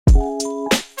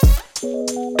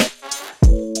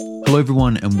Hello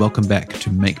everyone and welcome back to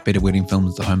Make Better Wedding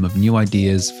Films, the home of new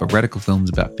ideas for radical films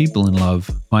about people in love.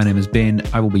 My name is Ben,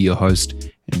 I will be your host,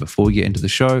 and before we get into the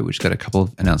show, we've got a couple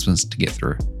of announcements to get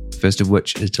through. First of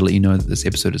which is to let you know that this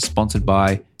episode is sponsored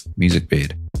by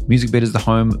MusicBed. MusicBed is the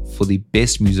home for the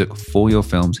best music for your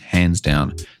films, hands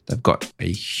down. They've got a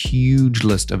huge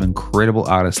list of incredible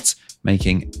artists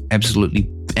making absolutely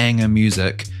banger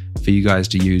music for you guys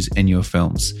to use in your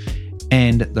films.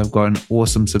 And they've got an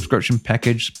awesome subscription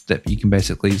package that you can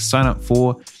basically sign up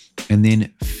for and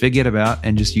then forget about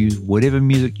and just use whatever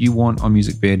music you want on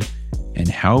MusicBed and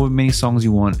however many songs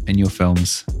you want in your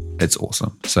films. It's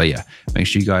awesome. So yeah, make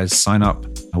sure you guys sign up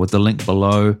with the link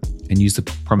below and use the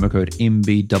promo code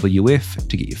MBWF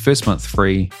to get your first month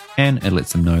free, and it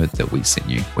lets them know that we sent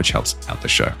you, which helps out the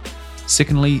show.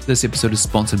 Secondly, this episode is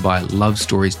sponsored by Love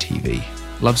Stories TV.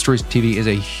 Love Stories TV is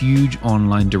a huge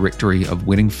online directory of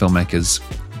wedding filmmakers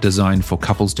designed for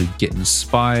couples to get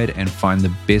inspired and find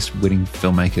the best wedding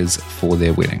filmmakers for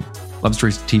their wedding. Love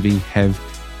Stories TV have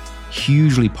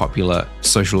hugely popular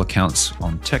social accounts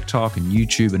on TikTok and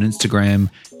YouTube and Instagram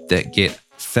that get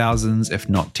thousands, if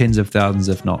not tens of thousands,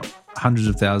 if not hundreds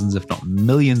of thousands, if not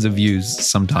millions of views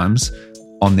sometimes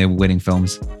on their wedding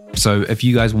films. So if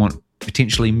you guys want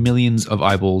potentially millions of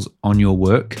eyeballs on your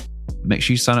work, make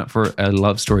sure you sign up for a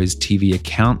Love Stories TV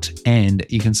account and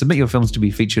you can submit your films to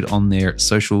be featured on their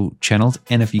social channels.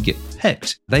 And if you get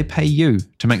picked, they pay you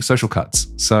to make social cuts.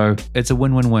 So it's a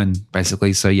win-win-win,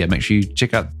 basically. So yeah, make sure you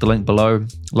check out the link below,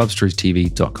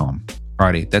 lovestoriestv.com.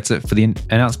 Alrighty, that's it for the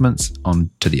announcements. On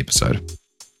to the episode.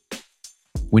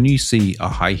 When you see a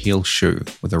high heel shoe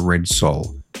with a red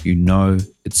sole, you know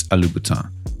it's a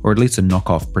Louboutin, or at least a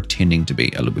knockoff pretending to be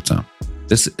a Louboutin.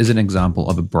 This is an example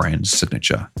of a brand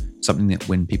signature, something that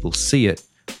when people see it,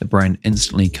 the brand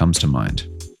instantly comes to mind.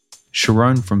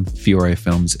 Sharon from Fiore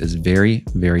Films is very,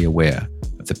 very aware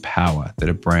of the power that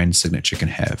a brand signature can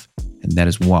have, and that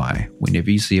is why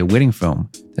whenever you see a wedding film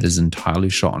that is entirely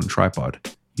shot on tripod,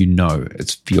 you know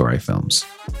it's Fiore Films.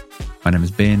 My name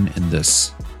is Ben, and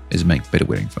this is Make Better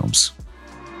Wedding Films.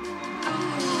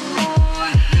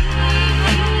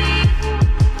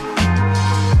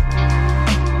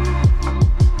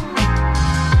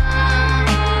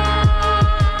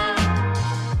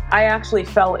 I actually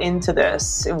fell into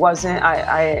this. It wasn't.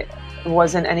 It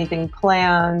wasn't anything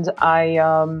planned. I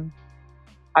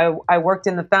worked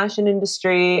in the fashion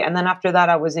industry, and then after that,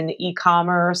 I was in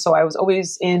e-commerce. So I was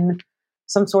always in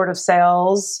some sort of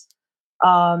sales.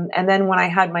 And then when I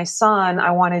had my son,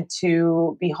 I wanted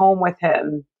to be home with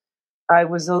him. I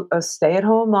was a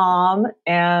stay-at-home mom,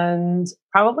 and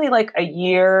probably like a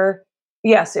year.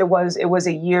 Yes, it was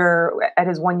a year at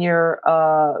his 1 year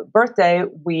birthday.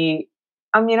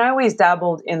 I always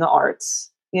dabbled in the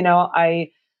arts.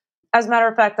 As a matter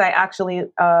of fact, I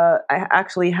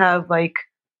actually have like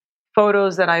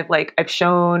photos that I've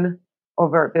shown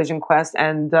over at Vision Quest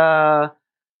and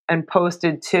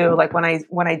posted too. Like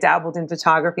when I dabbled in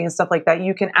photography and stuff like that,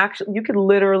 you could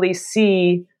literally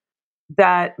see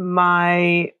that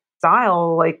my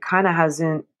style like kind of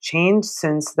hasn't changed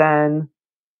since then.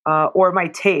 Or my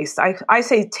taste. I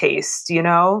say taste,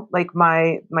 like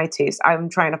my taste. I'm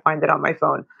trying to find it on my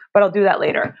phone, but I'll do that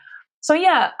later. So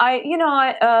yeah, I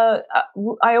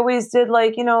always did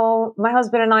like, my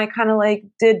husband and I kind of like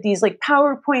did these like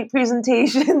PowerPoint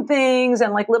presentation things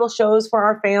and like little shows for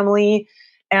our family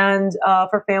and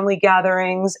for family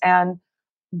gatherings. And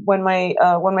when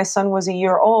my son was a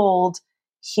year old,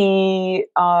 we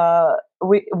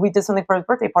did something for his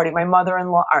birthday party. My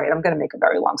mother-in-law. All right, I'm going to make a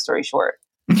very long story short.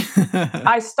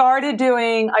 I started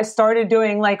doing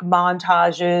like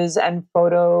montages and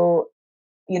photo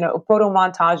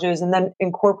montages, and then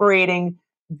incorporating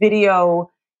video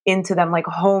into them, like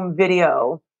home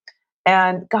video.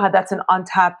 And God, that's an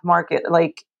untapped market.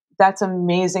 Like that's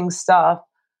amazing stuff.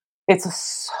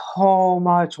 It's so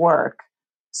much work.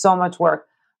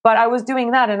 But I was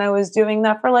doing that, and I was doing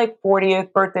that for like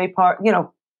 40th birthday party.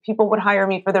 People would hire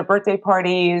me for their birthday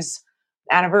parties,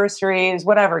 anniversaries,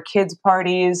 whatever, kids'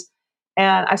 parties.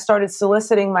 And I started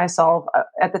soliciting myself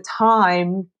at the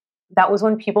time. That was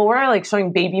when people were like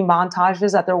showing baby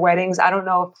montages at their weddings. I don't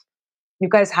know if you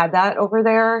guys had that over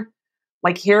there.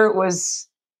 Like here it was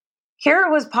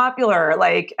popular.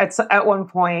 Like at one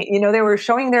point, they were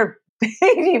showing their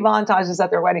baby montages at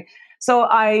their wedding. So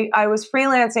I was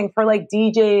freelancing for like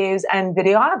DJs and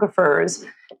videographers.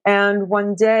 And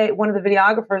one day, one of the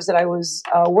videographers that I was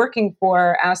working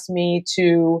for asked me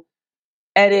to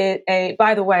edit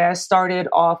by the way, I started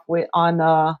off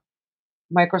on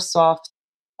Microsoft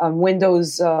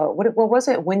Windows. What was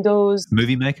it? Windows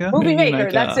Movie Maker. Movie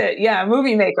Maker. That's it. Yeah,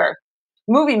 Movie Maker.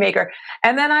 Movie Maker.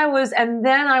 And then I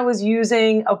was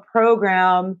using a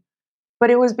program, but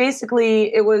it was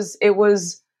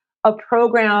a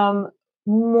program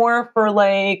more for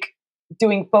like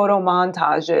doing photo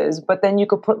montages, but then you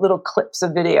could put little clips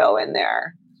of video in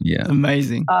there. Yeah.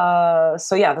 Amazing.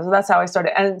 So that's how I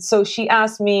started. And so she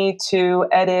asked me to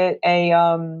edit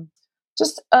a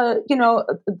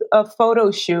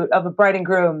photo shoot of a bride and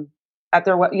groom at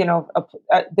their,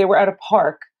 they were at a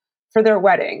park for their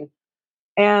wedding.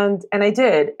 And I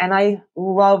did, and I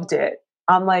loved it.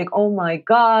 I'm like, oh my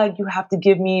God, you have to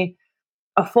give me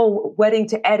a full wedding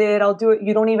to edit. I'll do it.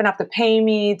 You don't even have to pay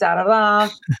me, da da da.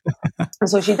 And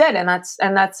so she did. And that's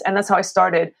how I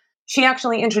started. She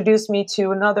actually introduced me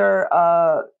to another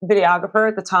videographer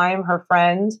at the time, her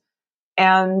friend,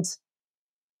 and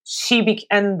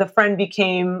the friend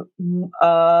became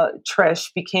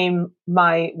Trish, became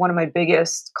one of my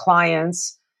biggest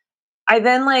clients. I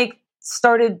then like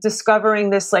started discovering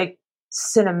this like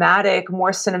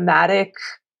more cinematic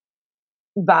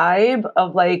vibe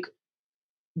of like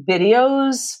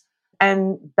videos.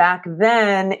 And back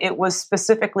then it was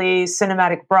specifically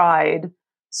Cinematic Bride.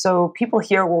 So people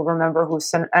here will remember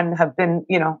and have been,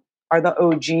 are the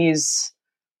OGs,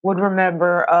 would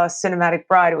remember Cinematic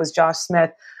Bride. It was Josh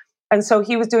Smith. And so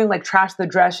he was doing like Trash the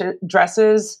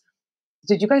Dresses.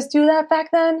 Did you guys do that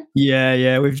back then?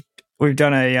 Yeah. We've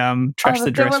done a Trash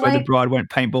the Dress where the bride went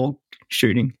paintball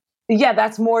shooting. Yeah,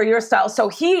 that's more your style. So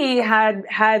he had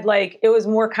like, it was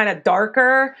more kind of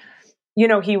darker.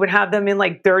 He would have them in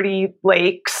like dirty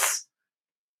lakes,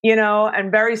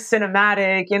 and very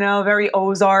cinematic, very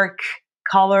Ozark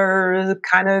colors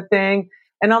kind of thing.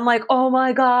 And I'm like, oh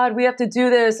my God, we have to do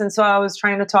this. And so I was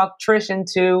trying to talk Trish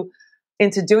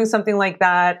into doing something like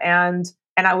that. And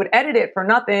I would edit it for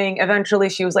nothing. Eventually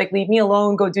she was like, leave me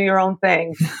alone, go do your own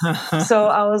thing. So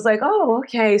I was like, oh,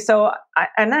 okay. So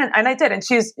I did. And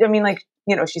she's,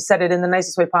 she said it in the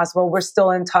nicest way possible. We're still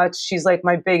in touch. She's like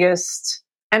my biggest.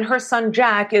 And her son,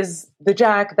 Jack, is the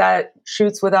Jack that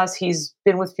shoots with us. He's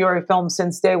been with Fury Films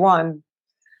since day one.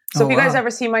 So if you guys ever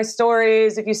see my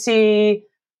stories, if you see,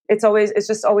 it's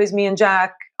just always me and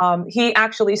Jack. He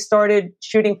actually started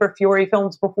shooting for Fury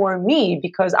Films before me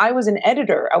because I was an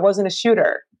editor. I wasn't a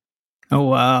shooter. Oh,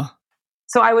 wow.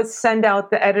 So I would send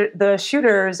out the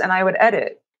shooters and I would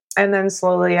edit. And then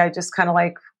slowly I just kind of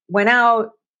like went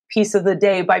out piece of the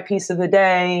day by piece of the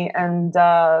day and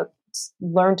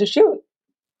learned to shoot.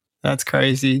 That's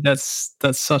crazy. That's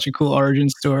such a cool origin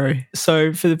story.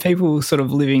 So for the people sort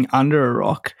of living under a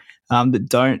rock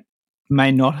that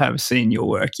may not have seen your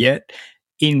work yet,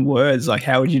 in words, like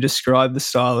how would you describe the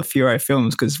style of Fury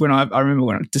Films? Because I remember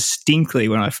when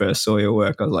I first saw your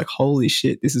work, I was like, holy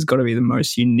shit, this has got to be the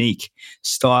most unique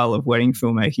style of wedding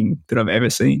filmmaking that I've ever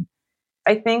seen.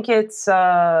 I think it's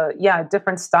a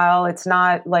different style. It's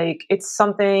not like it's a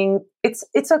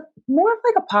more of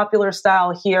like a popular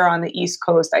style here on the East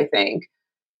Coast. I think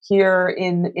here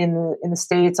in the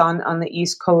States on the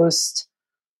East Coast,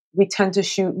 we tend to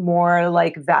shoot more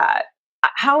like that.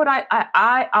 How would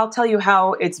I'll tell you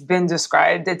how it's been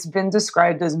described. It's been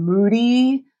described as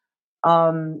moody,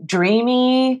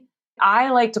 dreamy. I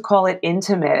like to call it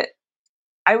intimate.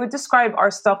 I would describe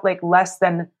our stuff like less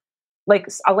than like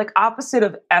opposite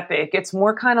of epic. It's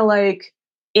more kind of like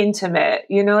intimate.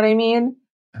 You know what I mean?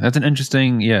 It's an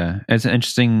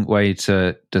interesting way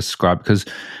to describe, because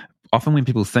often when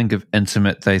people think of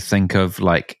intimate, they think of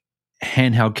like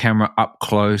handheld camera up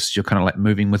close. You're kind of like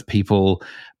moving with people,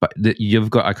 but you've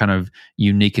got a kind of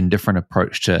unique and different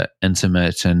approach to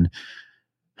intimate. And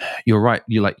you're right.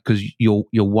 You like, because your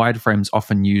wide frames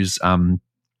often use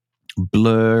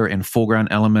blur and foreground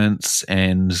elements,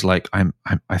 and like I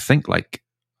think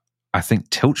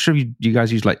tilt shift. You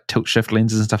guys use like tilt shift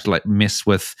lenses and stuff to like mess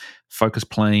with focus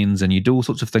planes, and you do all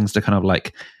sorts of things to kind of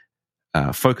like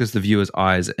focus the viewer's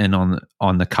eyes in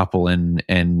on the couple, and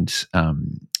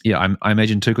I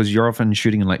imagine too, because you're often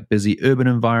shooting in like busy urban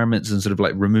environments and sort of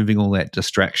like removing all that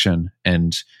distraction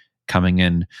and coming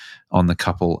in on the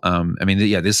couple.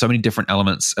 There's so many different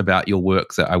elements about your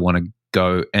work that I want to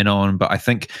go in on, but I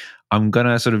think I'm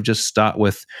gonna sort of just start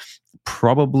with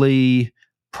probably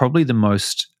the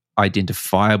most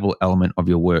identifiable element of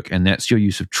your work, and that's your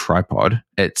use of tripod.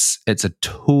 It's a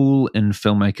tool in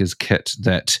filmmakers' kit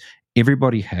that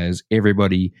everybody has,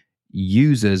 everybody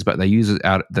uses, but they use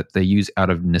out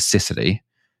of necessity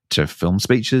to film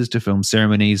speeches, to film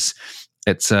ceremonies.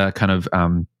 It's a kind of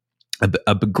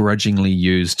a begrudgingly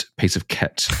used piece of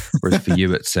kit, whereas for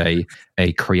you it's a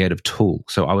creative tool.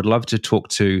 So I would love to talk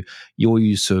to your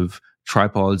use of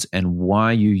tripods and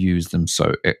why you use them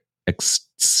so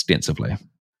extensively.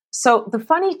 So the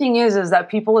funny thing is that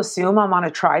people assume I'm on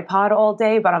a tripod all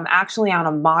day, but I'm actually on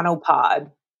a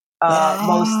monopod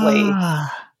mostly.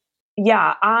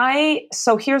 Yeah,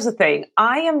 so here's the thing.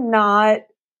 I'm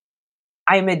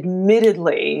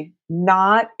admittedly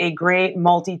not a great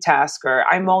multitasker.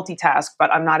 I multitask,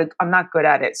 but I'm not good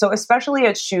at it. So especially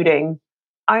at shooting,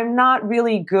 I'm not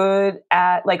really good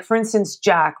at, like, for instance,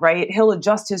 Jack, right? He'll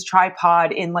adjust his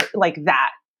tripod in like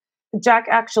that. Jack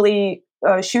actually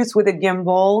shoots with a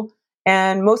gimbal,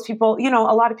 and most people,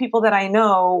 a lot of people that I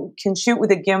know can shoot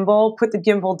with a gimbal, put the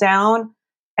gimbal down,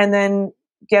 and then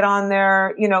get on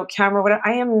their, camera, whatever.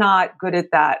 I am not good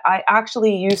at that. I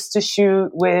actually used to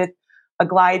shoot with a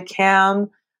glide cam,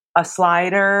 a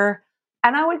slider,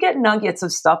 and I would get nuggets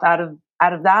of stuff out of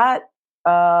that.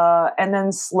 And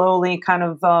then slowly kind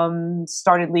of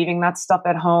started leaving that stuff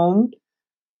at home.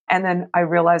 And then I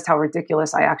realized how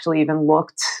ridiculous I actually even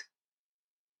looked.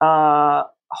 I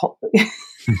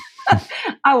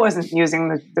wasn't using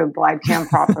the glide cam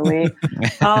properly,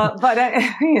 but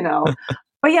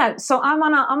yeah. So I'm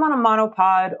on a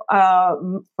monopod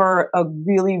for a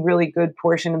really, really good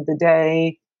portion of the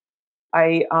day.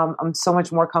 I'm so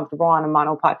much more comfortable on a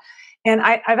monopod, and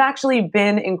I've actually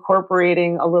been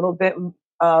incorporating a little bit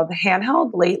of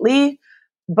handheld lately,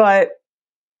 but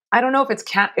I don't know if it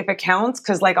counts,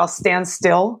 because like I'll stand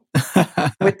still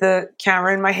with the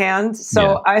camera in my hand,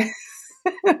 so yeah.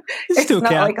 It's not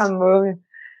counts. Like I'm moving.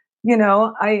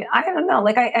 I don't know.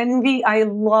 Like I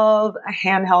love a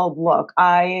handheld look.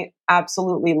 I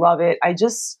absolutely love it. I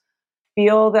just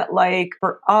feel that, like,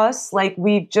 for us, like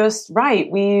we've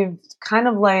kind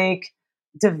of like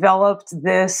developed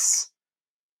this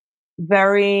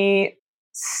very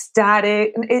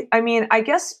static. I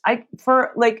guess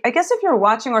if you're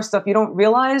watching our stuff, you don't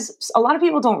realize, a lot of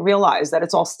people don't realize that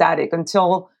it's all static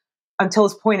until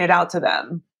it's pointed out to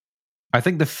them. I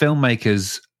think the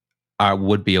filmmakers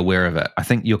would be aware of it. I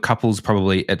think your couples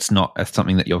probably, it's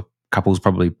something that your couples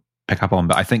probably pick up on,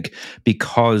 but I think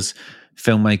because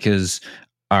filmmakers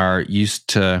are used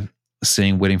to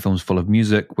seeing wedding films full of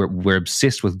music, we're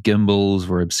obsessed with gimbals,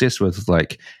 we're obsessed with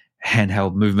like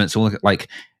handheld movements. Like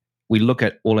we look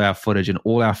at all our footage, and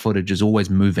all our footage is always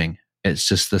moving. It's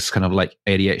just this kind of like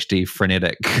ADHD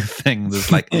frenetic thing.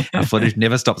 There's like our footage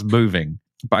never stops moving.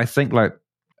 But I think, like,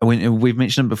 when we've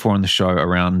mentioned it before on the show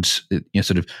around,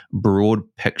 sort of broad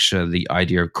picture, the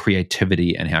idea of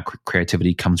creativity and how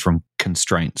creativity comes from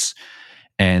constraints,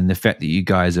 and the fact that you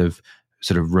guys have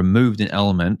sort of removed an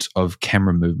element of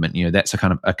camera movement, that's a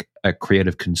kind of a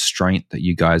creative constraint that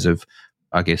you guys have,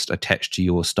 I guess, attached to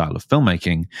your style of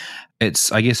filmmaking.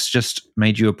 It's, I guess, just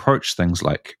made you approach things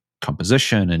like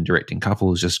composition and directing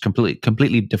couples just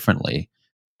completely differently.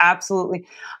 Absolutely.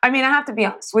 I have to be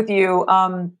honest with you.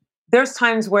 There's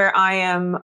times where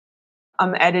I'm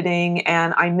editing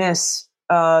and I miss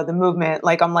the movement.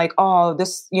 Like I'm like, oh,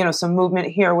 this, some movement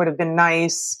here would have been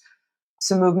nice.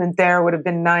 Some movement there would have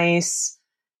been nice.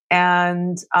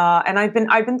 And I've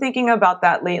been thinking about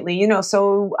that lately,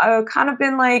 so I've kind of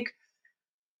been like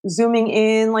zooming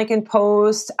in, like in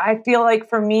post. I feel like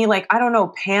for me, like, I don't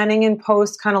know, panning in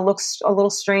post kind of looks a little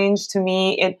strange to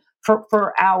me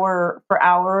for our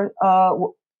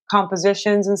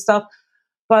compositions and stuff.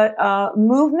 But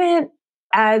movement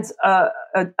adds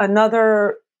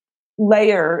another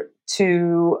layer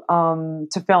to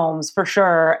films, for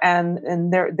sure.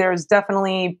 And there's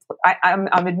definitely,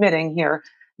 I'm admitting here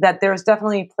that there's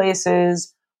definitely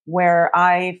places where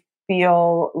I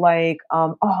feel like,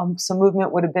 some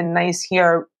movement would have been nice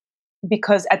here,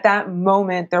 because at that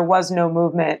moment there was no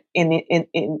movement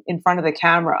in front of the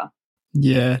camera.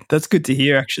 Yeah, that's good to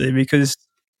hear, actually, because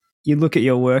you look at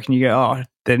your work and you go, oh,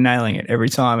 they're nailing it every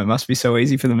time. It must be so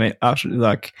easy for them. After,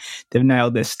 like, they've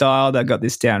nailed their style, they've got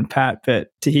this down pat.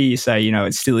 But to hear you say,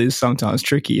 it still is sometimes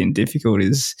tricky and difficult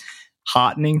is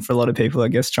heartening for a lot of people, I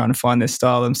guess, trying to find their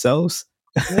style themselves.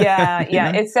 Yeah,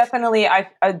 yeah, it's definitely, I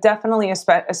definitely,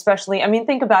 especially,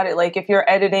 think about it, like if you're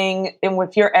editing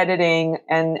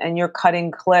and you're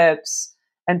cutting clips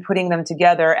and putting them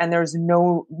together and there's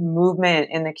no movement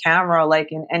in the camera,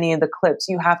 like in any of the clips,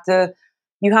 you have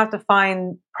to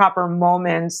find proper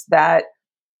moments that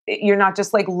you're not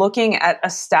just like looking at a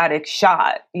static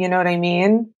shot. You know what I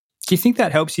mean? Do you think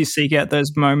that helps you seek out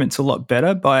those moments a lot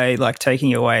better by like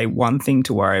taking away one thing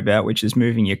to worry about, which is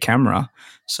moving your camera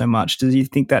so much? Do you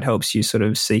think that helps you sort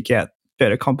of seek out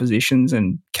better compositions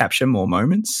and capture more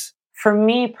moments? For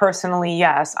me personally,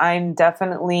 yes. I'm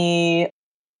definitely,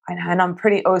 and I'm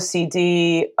pretty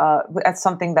OCD. That's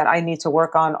something that I need to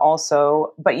work on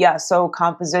also. But yeah, so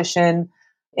composition,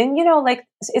 and like,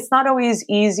 it's not always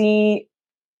easy.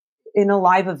 in a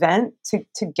live event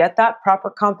to get that proper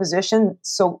composition.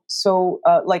 So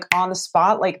like on the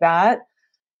spot like that.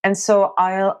 And so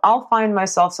I'll find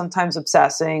myself sometimes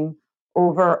obsessing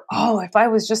over, oh, if I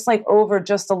was just like over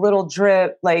just a little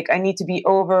drip, like I need to be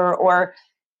over, or,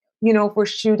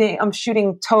 if I'm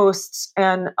shooting toasts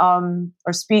and,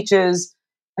 or speeches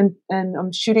and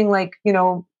I'm shooting like,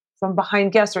 from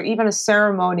behind guests or even a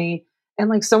ceremony, and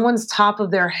like someone's top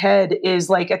of their head is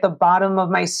like at the bottom of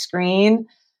my screen,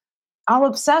 I'll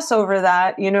obsess over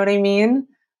that. You know what I mean?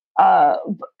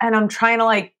 And I'm trying to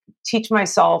like teach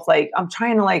myself, like I'm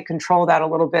trying to like control that a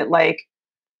little bit. Like,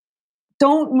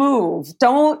 don't move,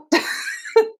 don't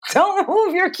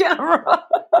move your camera.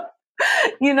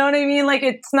 You know what I mean? Like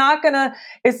it's not gonna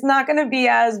be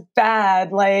as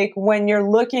bad like when you're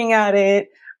looking at it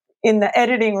in the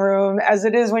editing room as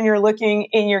it is when you're looking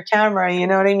in your camera. You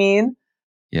know what I mean?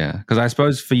 Yeah, because I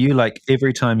suppose for you, like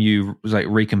every time you like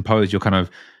recompose,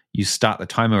 you start the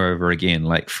timer over again.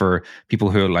 Like for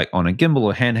people who are like on a gimbal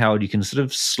or handheld, you can sort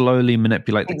of slowly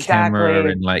manipulate the camera,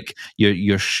 and like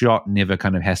your shot never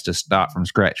kind of has to start from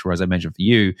scratch. Whereas I imagine for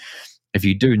you, if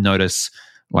you do notice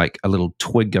like a little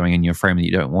twig going in your frame and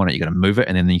you don't want it, you got to move it,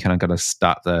 and then you kind of got to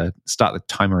start the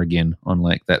timer again on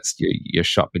like that's your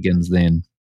shot begins then.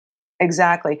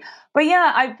 Exactly. But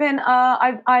yeah, I've been,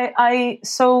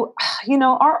 so,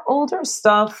 our older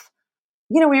stuff,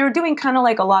 we were doing kind of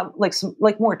like a lot, like some,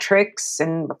 like more tricks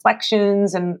and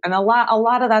reflections and a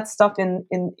lot of that stuff in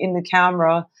the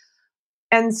camera.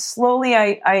 And slowly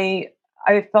I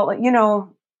felt like,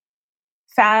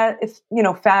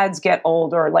 fads get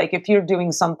old, or like if you're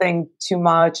doing something too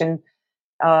much and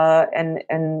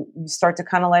you start to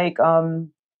kind of like,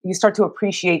 you start to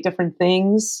appreciate different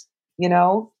things,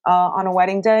 on a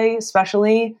wedding day,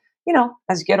 especially,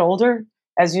 as you get older,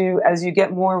 as you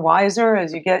get more wiser,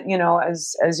 as you get,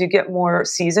 as you get more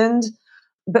seasoned,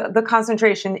 the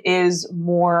concentration is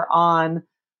more on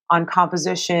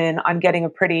composition, on getting a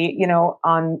pretty,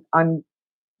 on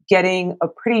getting a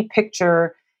pretty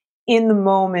picture in the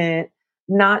moment,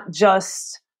 not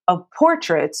just of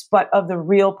portraits, but of the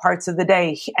real parts of the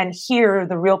day. And here,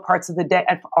 the real parts of the day,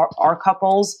 our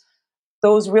couples,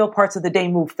 those real parts of the day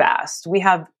move fast. We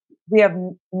have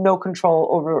no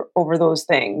control over those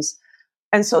things.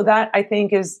 And so that, I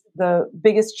think, is the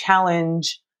biggest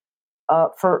challenge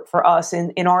for us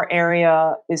in our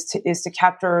area is to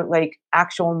capture like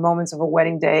actual moments of a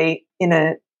wedding day in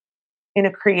a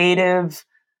creative,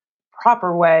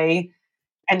 proper way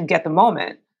and get the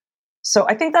moment. So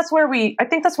I think that's where we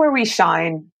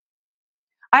shine.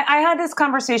 I had this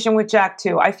conversation with Jack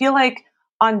too. I feel like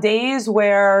on days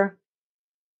where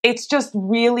it's just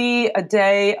really a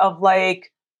day of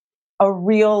like a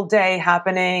real day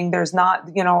happening, there's not,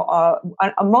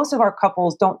 most of our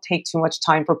couples don't take too much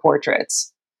time for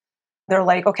portraits. They're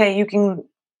like, okay, you can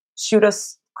shoot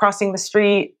us crossing the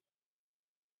street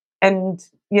and,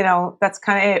 that's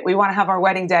kind of it. We want to have our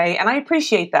wedding day. And I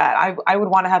appreciate that. I would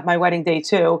want to have my wedding day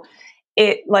too.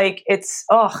 It's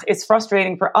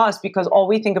frustrating for us because all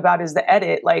we think about is the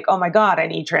edit. Like, oh my God, I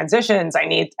need transitions. I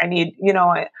need, I need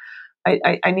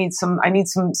some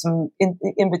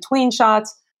in between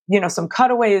shots, some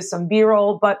cutaways, some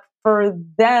B-roll, but for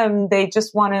them, they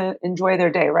just want to enjoy their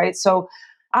day. Right. So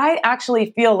I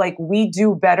actually feel like we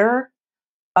do better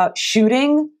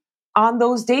shooting on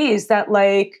those days that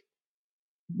like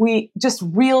we just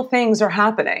real things are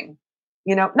happening,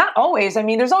 not always. I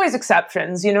mean, there's always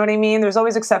exceptions, you know what I mean? There's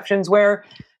always exceptions where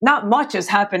not much is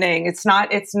happening. It's not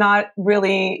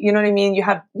really, you know what I mean? You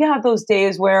have those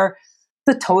days where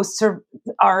the toasts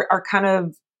are kind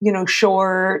of,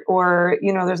 short, or,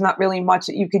 there's not really much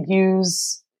that you could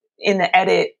use in the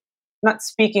edit. Not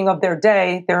speaking of their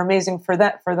day, they're amazing for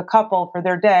the couple, for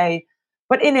their day,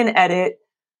 but in an edit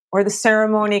or the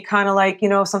ceremony, kind of like,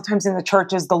 sometimes in the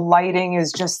churches, the lighting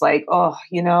is just like,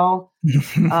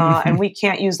 and we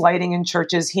can't use lighting in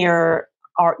churches here,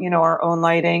 our own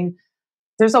lighting.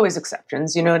 There's always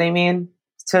exceptions. You know what I mean?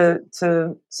 So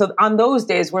on those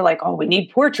days we're like, oh, we need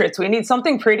portraits, we need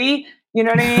something pretty, you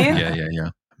know what I mean?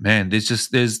 Yeah man, there's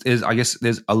I guess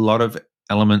there's a lot of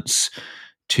elements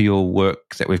to your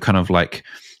work that we've kind of like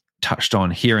touched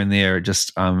on here and there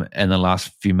just in the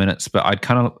last few minutes, but I'd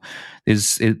kind of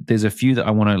there's a few that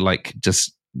I want to like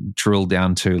just drill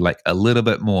down to like a little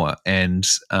bit more, and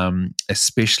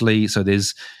especially so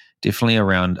there's definitely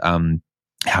around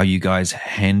how you guys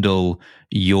handle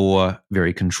your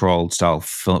very controlled style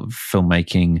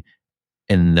filmmaking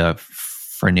in the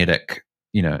frenetic,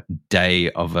 day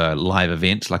of a live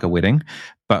event like a wedding.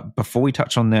 But before we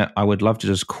touch on that, I would love to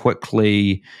just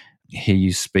quickly hear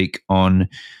you speak on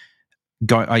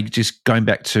going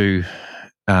back to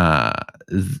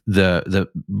the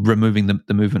removing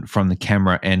the movement from the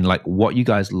camera, and like what you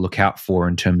guys look out for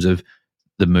in terms of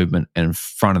the movement in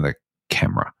front of the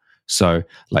camera. So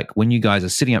like when you guys are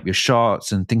setting up your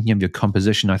shots and thinking of your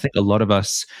composition, I think a lot of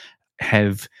us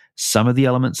have some of the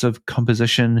elements of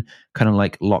composition kind of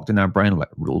like locked in our brain, like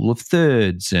rule of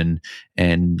thirds and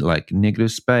like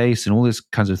negative space and all these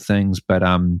kinds of things. But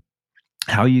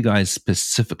how are you guys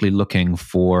specifically looking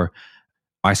for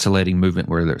isolating movement,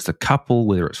 whether it's the couple,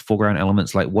 whether it's foreground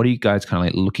elements? Like what are you guys kind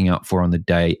of like looking out for on the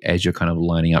day as you're kind of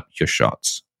lining up your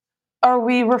shots? Are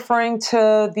we referring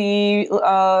to the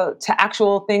to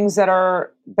actual things that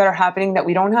are happening that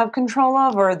we don't have control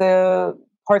of, or the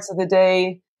parts of the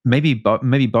day? Maybe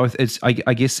both. It's I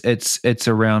guess it's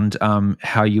around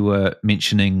how you were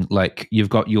mentioning, like you've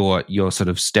got your sort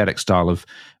of static style of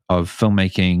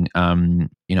filmmaking,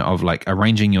 of like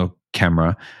arranging your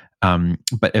camera,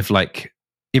 but if like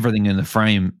everything in the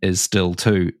frame is still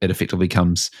too, it effectively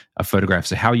becomes a photograph.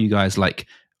 So how are you guys like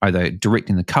either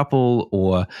directing the couple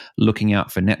or looking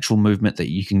out for natural movement that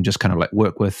you can just kind of like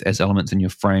work with as elements in your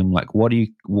frame? Like what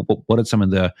are some of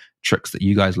the tricks that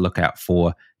you guys look out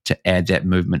for to add that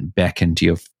movement back into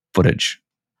your footage?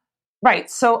 Right.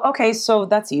 So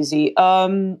that's easy.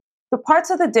 The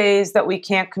parts of the days that we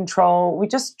can't control, we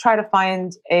just try to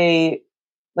find a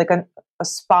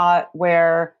spot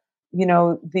where,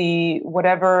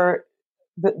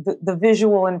 the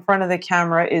visual in front of the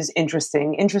camera is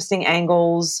interesting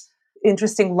angles,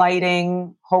 interesting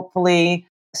lighting, hopefully.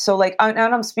 So like, and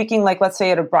I'm speaking like, let's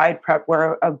say at a bride prep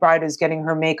where a bride is getting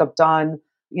her makeup done,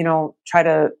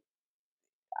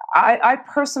 I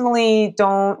personally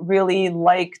don't really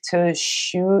like to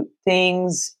shoot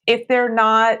things if they're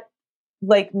not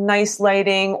like nice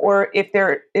lighting, or if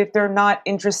they're not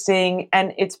interesting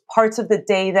and it's parts of the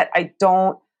day that I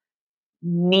don't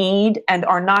need and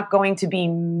are not going to be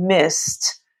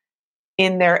missed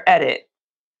in their edit.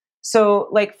 So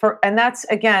like that's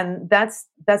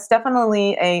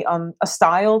definitely a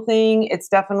style thing. It's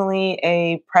definitely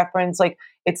a preference. Like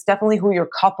it's definitely who your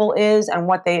couple is and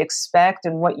what they expect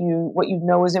and what you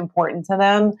know is important to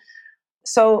them.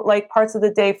 So like parts of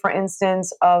the day, for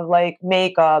instance, of like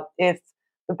makeup, if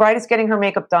the bride is getting her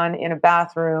makeup done in a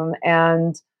bathroom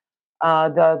and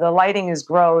the lighting is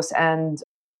gross and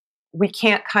we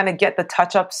can't kind of get the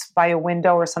touch-ups by a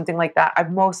window or something like that, I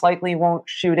most likely won't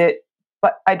shoot it.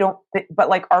 But but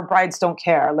like our brides don't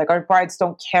care. Like our brides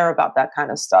don't care about that kind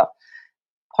of stuff.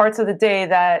 Parts of the day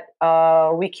that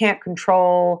we can't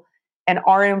control and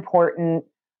are important,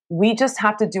 we just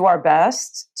have to do our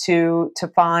best to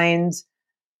find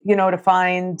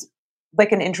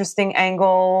like an interesting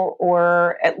angle,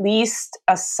 or at least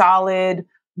a solid,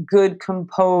 good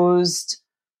composed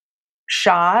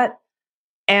shot,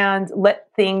 and let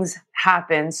things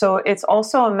happen. So it's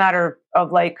also a matter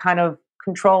of like kind of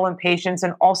control and patience,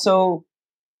 and also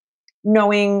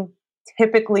knowing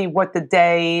typically what the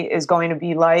day is going to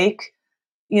be like,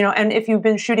 and if you've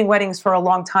been shooting weddings for a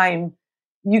long time,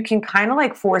 you can kind of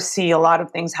like foresee a lot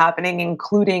of things happening,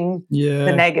 including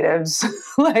the negatives.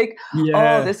 Like,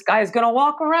 oh, this guy's going to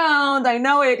walk around. I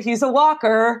know it. He's a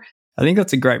walker. I think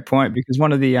that's a great point, because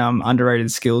one of the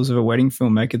underrated skills of a wedding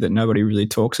filmmaker that nobody really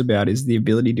talks about is the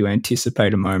ability to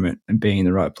anticipate a moment and being in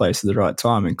the right place at the right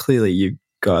time. And clearly you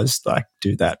guys like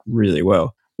do that really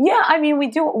well. Yeah, I mean, we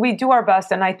do our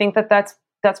best, and I think that's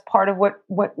part of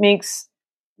what makes,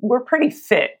 we're pretty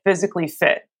fit, physically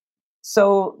fit.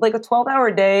 So like a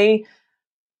 12-hour day,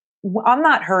 I'm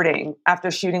not hurting after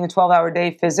shooting a 12-hour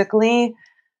day physically.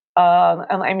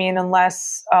 And I mean,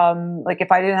 unless like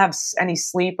if I didn't have any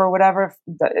sleep or whatever,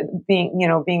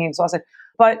 being exhausted.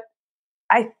 But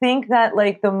I think that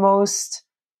like the most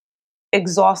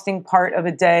exhausting part of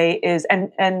a day is,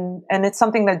 and it's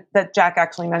something that Jack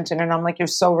actually mentioned, and I'm like, you're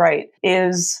so right,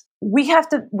 is we have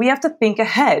to think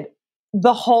ahead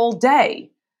the whole day.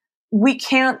 We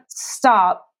can't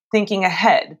stop thinking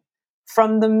ahead.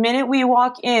 From the minute we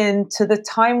walk in to the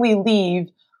time we leave,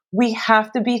 we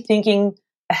have to be thinking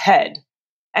ahead,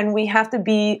 and we have to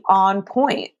be on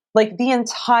point like the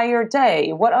entire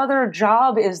day. What other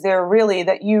job is there really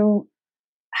that you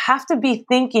have to be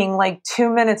thinking like 2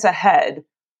 minutes ahead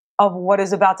of what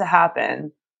is about to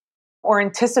happen, or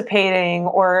anticipating,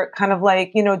 or kind of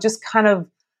like, just kind of,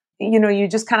 you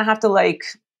just kind of have to like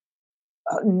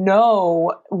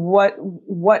know what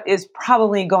is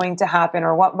probably going to happen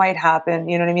or what might happen.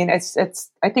 You know what I mean? It's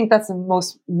I think that's the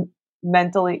most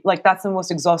mentally, like that's the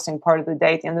most exhausting part of the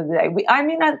day at the end of the day.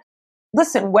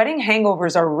 Listen, wedding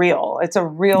hangovers are real. It's a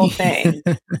real thing.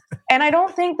 And I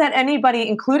don't think that anybody,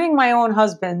 including my own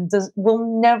husband,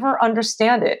 will never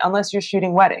understand it unless you're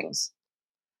shooting weddings,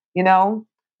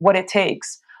 what it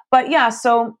takes. But yeah,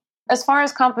 so as far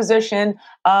as composition,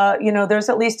 there's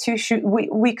at least two shoot.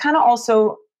 We kind of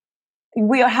also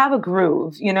we have a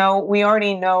groove. We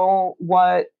already know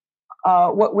what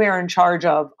we're in charge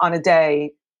of on a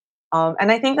day,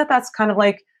 and I think that that's kind of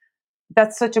like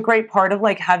that's such a great part of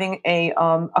like having a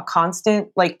constant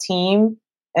like team,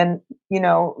 and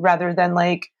rather than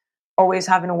like always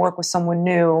having to work with someone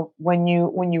new. When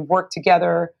you work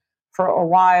together for a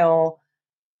while,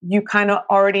 you kind of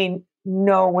already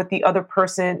know what the other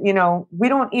person,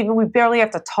 we barely have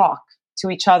to talk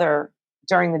to each other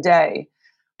during the day.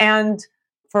 And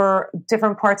for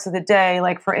different parts of the day,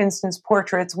 like for instance,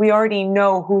 portraits, we already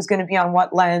know who's going to be on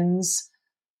what lens,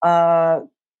 to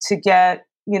get,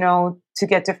 to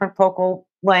get different focal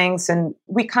lengths. And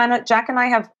Jack and I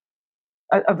have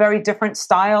a very different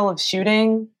style of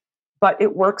shooting, but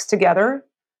it works together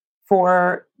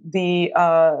for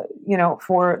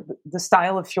for the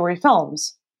style of Fury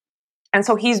Films. And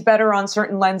so he's better on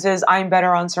certain lenses. I'm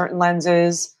better on certain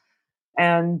lenses.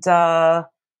 And I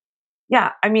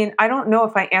don't know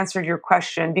if I answered your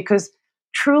question, because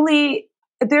truly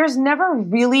there's never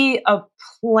really a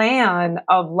plan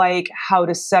of like how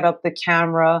to set up the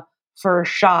camera for a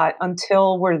shot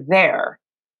until we're there,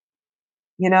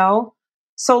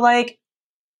 So like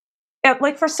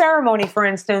for ceremony, for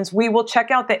instance, we will check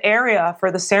out the area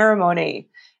for the ceremony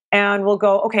and we'll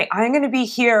go, okay, I'm going to be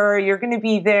here. You're going to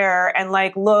be there, and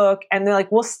like, look, and then like,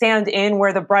 we'll stand in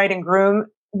where the bride and groom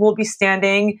will be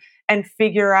standing and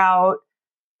figure out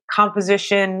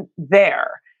composition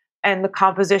there, and the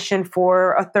composition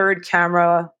for a third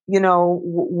camera,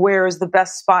 where is the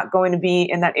best spot going to be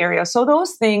in that area. So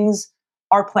those things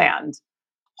are planned,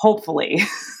 hopefully.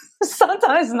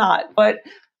 Sometimes not, but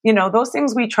those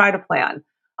things we try to plan.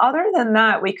 Other than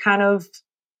that,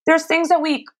 there's things that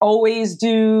we always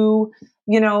do,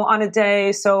 on a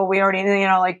day. So we already,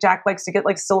 like Jack likes to get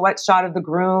like silhouette shot of the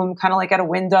groom, kind of like at a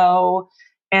window.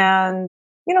 And,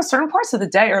 certain parts of the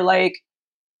day are like,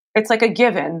 it's like a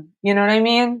given, you know what I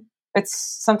mean? It's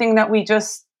something that we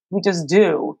just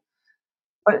do.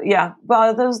 But yeah,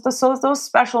 those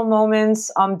special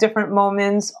moments, different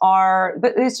moments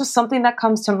it's just something that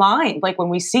comes to mind, like when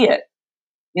we see it.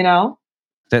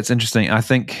 That's interesting. I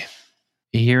think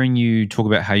hearing you talk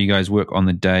about how you guys work on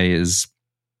the day is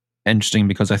interesting,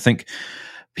 because I think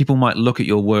people might look at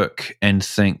your work and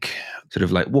think sort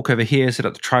of like, walk over here, set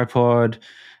up the tripod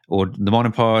or the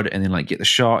monopod, and then like get the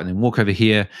shot and then walk over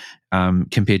here,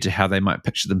 compared to how they might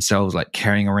picture themselves like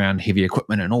carrying around heavy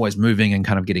equipment and always moving and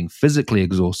kind of getting physically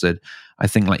exhausted. I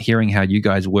think like hearing how you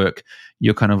guys work,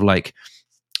 you're kind of like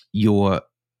your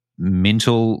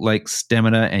mental like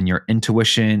stamina and your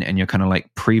intuition and your kind of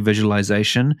like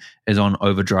pre-visualization is on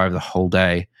overdrive the whole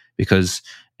day, because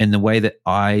in the way that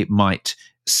I might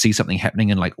see something happening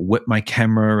and like whip my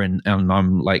camera and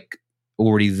I'm like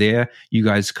already there, you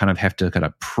guys kind of have to kind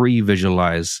of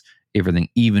pre-visualize everything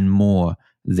even more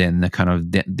than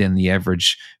the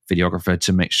average videographer,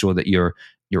 to make sure that you're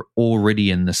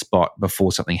already in the spot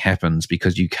before something happens,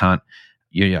 because you're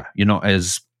not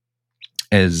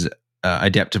as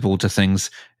adaptable to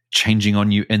things changing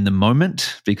on you in the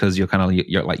moment, because you're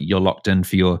locked in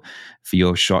for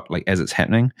your shot like as it's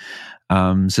happening.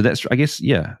 So that's, I guess,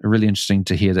 really interesting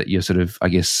to hear that you're sort of, I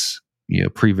guess,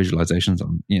 pre-visualizations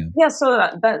on. So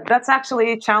that's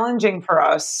actually challenging for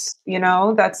us.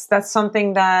 That's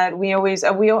something that we always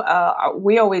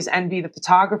envy the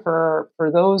photographer for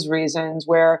those reasons,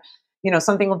 where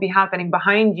something will be happening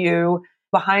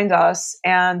behind us,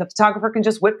 and the photographer can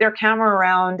just whip their camera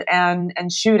around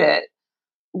and shoot it.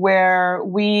 Where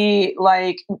we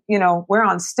we're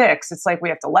on sticks. It's like we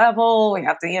have to level, we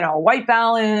have to, white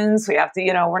balance, we have to,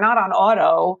 we're not on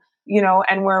auto,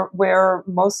 and we're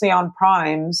mostly on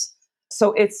primes.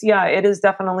 So it is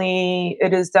definitely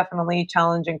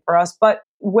challenging for us. But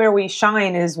where we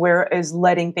shine is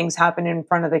letting things happen in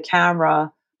front of the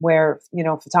camera, where,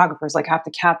 photographers like have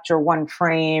to capture one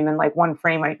frame, and like one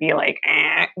frame might be like,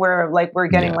 where like we're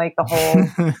getting like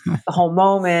the whole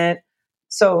moment.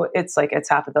 So it's like, it's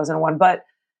half a dozen in one. But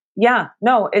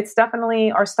it's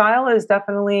definitely, our style is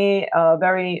definitely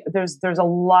there's a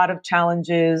lot of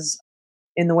challenges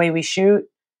in the way we shoot,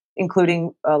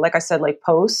 including, like I said, like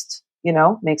post,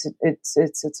 makes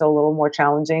it's a little more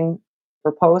challenging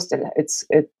for post.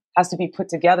 It has to be put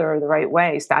together the right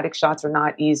way. Static shots are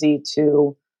not easy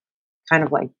to kind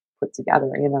of like put together,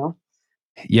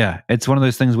 Yeah, it's one of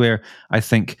those things where I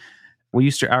think we're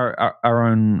used to our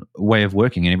own way of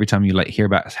working, and every time you like hear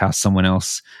about how someone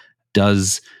else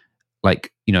does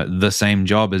like the same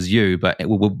job as you, but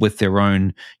with their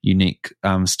own unique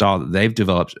style that they've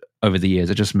developed over the years,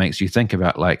 it just makes you think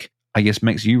about like, I guess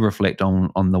makes you reflect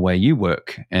on the way you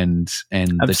work and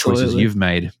the choices you've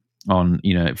made on,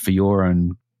 for your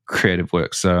own creative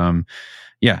work. So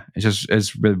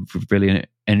it's really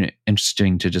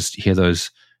interesting to just hear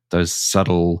those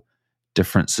subtle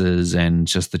differences and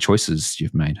just the choices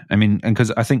you've made. I mean, and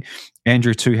because I think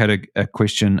Andrew too had a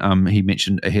question he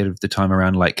mentioned ahead of the time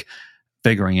around like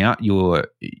figuring out your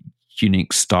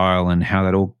unique style and how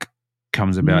that all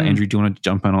comes about. Andrew, do you want to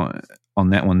jump in on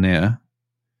that one there?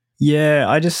 Yeah,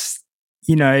 I just,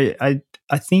 I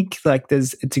think like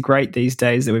it's great these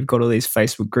days that we've got all these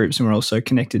Facebook groups and we're also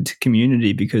connected to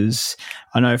community, because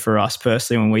I know for us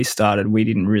personally, when we started, we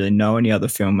didn't really know any other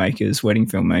filmmakers, wedding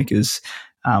filmmakers.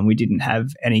 We didn't have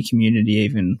any community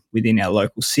even within our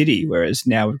local city, whereas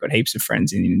now we've got heaps of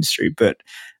friends in the industry. But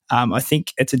I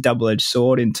think it's a double-edged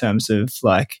sword in terms of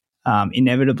like,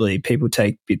 inevitably people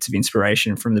take bits of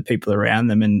inspiration from the people around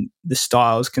them, and the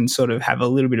styles can sort of have a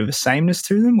little bit of a sameness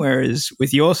to them, whereas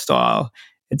with your style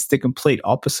it's the complete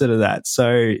opposite of that.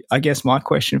 So I guess my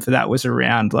question for that was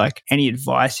around like any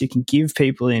advice you can give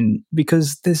people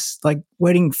because this like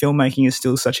wedding filmmaking is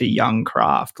still such a young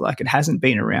craft, like it hasn't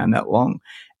been around that long,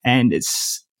 and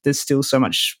there's still so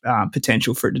much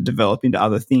potential for it to develop into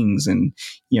other things and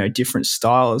different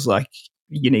styles, like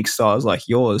unique styles like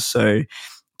yours. So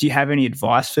do you have any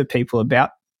advice for people about,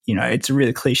 it's a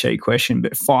really cliche question,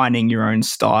 but finding your own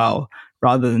style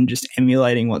rather than just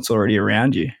emulating what's already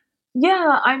around you?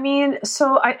 Yeah, I mean,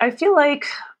 so I feel like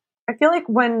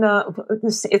when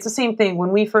it's the same thing.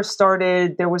 When we first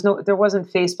started, there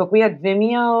wasn't Facebook. We had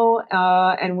Vimeo,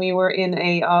 and we were in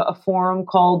a forum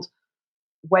called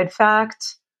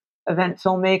WedFact, Event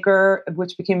Filmmaker,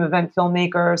 which became Event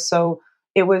Filmmaker. So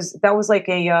that was like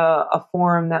a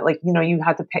forum that like you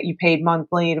had to pay, you paid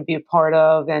monthly to be a part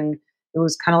of, and it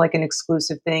was kind of like an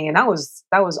exclusive thing, and that was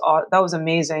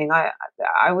amazing.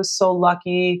 I was so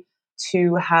lucky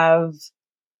to have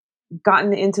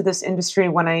gotten into this industry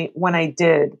when I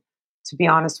did, to be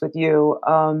honest with you,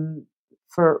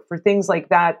 for things like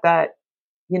that, I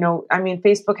mean,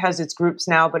 Facebook has its groups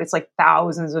now, but it's like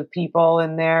thousands of people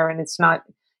in there, and it's not,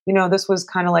 this was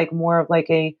kind of like more of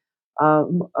like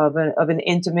of an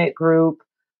intimate group,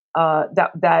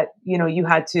 that you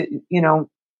had to,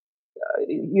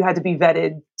 you had to be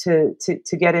vetted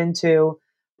to get into,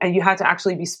 and you had to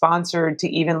actually be sponsored to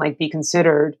even like be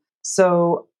considered.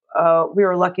 So we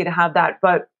were lucky to have that.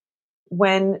 But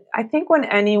when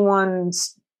anyone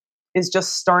is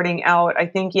just starting out, I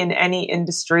think in any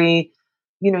industry,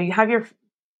 you have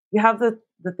the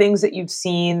things that you've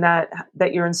seen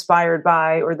that you're inspired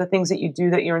by, or the things that you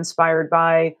do that you're inspired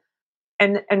by.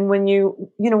 And when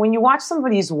when you watch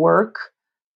somebody's work,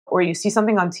 or you see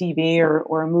something on TV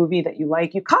or a movie that you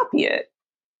like, you copy it.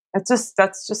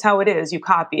 That's just how it is. You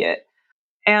copy it.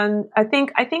 And I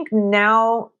think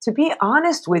now, to be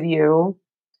honest with you,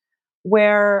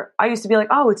 where I used to be like,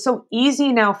 oh, it's so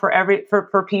easy now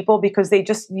for people, because they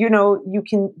just,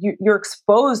 you're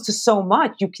exposed to so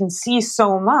much, you can see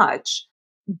so much,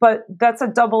 but that's a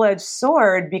double-edged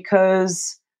sword,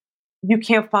 because you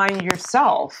can't find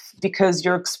yourself because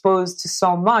you're exposed to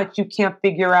so much. You can't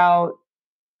figure out,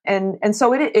 and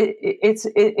so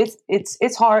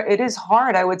it's hard. It is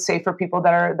hard, I would say, for people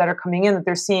that are coming in, that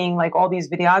they're seeing like all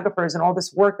these videographers and all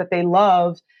this work that they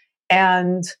love,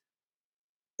 and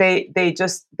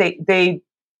they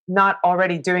not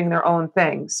already doing their own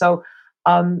thing. So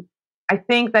I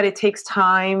think that it takes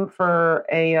time for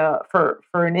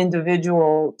an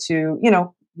individual to,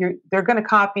 they're going to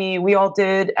copy. We all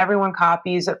did. Everyone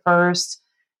copies at first,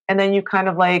 and then you kind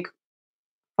of like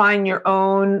find your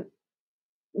own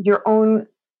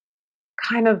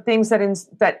kind of things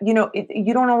that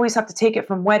you don't always have to take it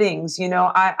from weddings.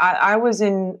 I was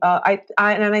in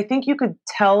and I think you could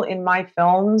tell in my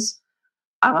films.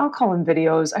 I don't call them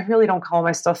videos. I really don't call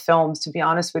my stuff films, to be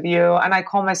honest with you. And I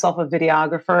call myself a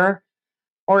videographer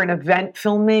or an event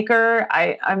filmmaker.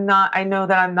 I'm not. I know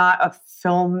that I'm not a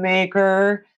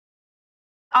filmmaker.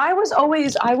 I was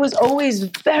always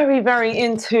very, very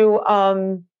into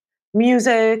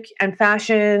music and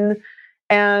fashion.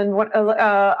 And what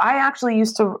I actually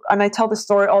used to, and I tell this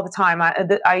story all the time.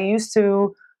 I used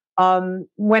to, when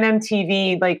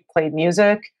MTV like played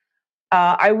music,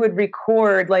 I would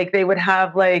record, like they would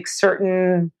have like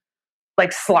certain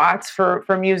like slots for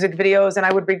music videos, and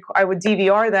I would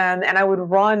DVR them, and I would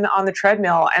run on the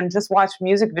treadmill and just watch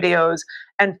music videos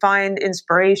and find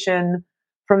inspiration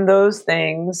from those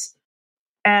things.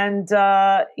 And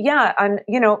and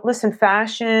listen,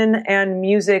 fashion and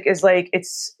music is like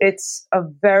it's a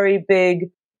very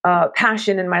big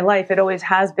passion in my life. It always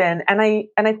has been, and I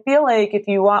feel like if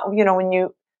you want, when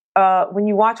when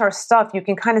you watch our stuff, you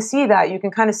can kind of see that. You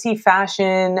can kind of see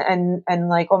fashion and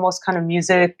like almost kind of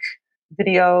music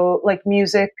video, like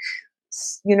music,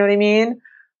 you know what I mean?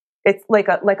 It's like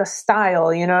a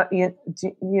style, you know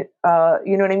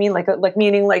what I mean? Like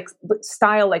meaning like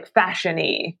style, like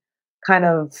fashion-y kind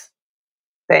of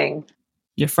thing.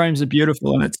 Your frames are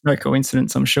beautiful, and it's no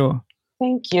coincidence, I'm sure.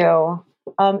 Thank you.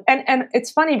 And it's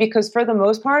funny because for the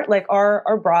most part, like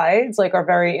our brides like are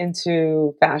very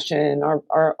into fashion,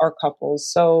 our couples.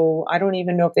 So I don't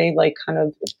even know if they like kind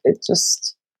of, it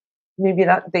just, maybe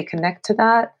that they connect to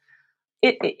that.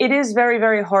 It is very,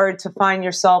 very hard to find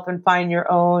yourself and find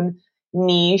your own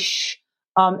niche,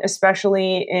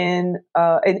 especially in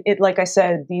it, like I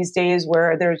said, these days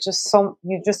where there's just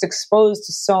you're just exposed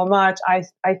to so much. I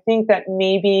think that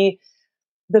maybe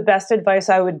the best advice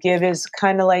I would give is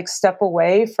kind of like step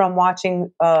away from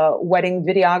watching wedding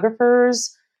videographers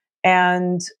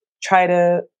and try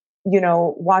to,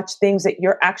 watch things that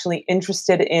you're actually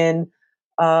interested in,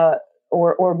 or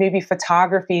maybe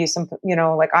photography.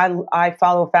 Like I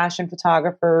follow fashion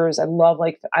photographers. I love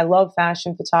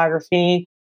fashion photography.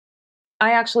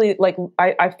 I actually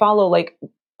I follow like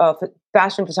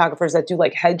fashion photographers that do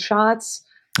like headshots.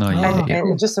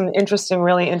 And just some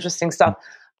really interesting stuff.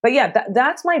 But yeah,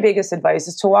 that's my biggest advice,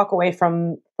 is to walk away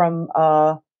from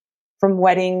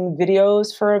wedding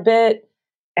videos for a bit.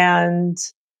 And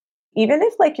even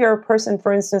if like you're a person,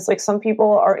 for instance, like some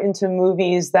people are into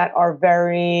movies that are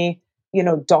very,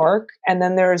 dark. And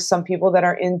then there's some people that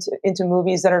are into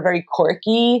movies that are very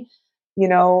quirky,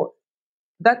 that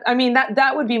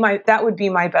would be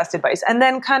my best advice. And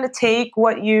then kind of take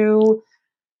what you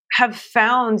have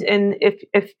found, and if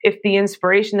the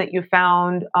inspiration that you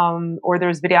found, or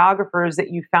there's videographers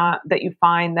that you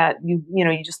find that you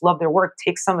just love their work,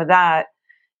 take some of that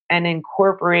and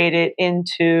incorporate it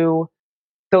into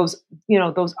those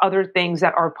other things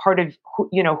that are part of who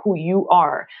you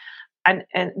are. And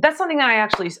that's something that I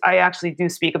actually do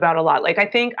speak about a lot. Like I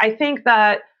think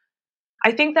that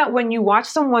when you watch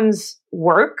someone's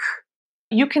work,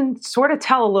 you can sort of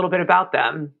tell a little bit about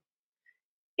them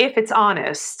if it's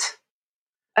honest.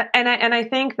 And I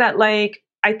think that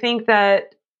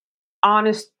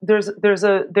honest,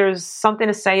 there's something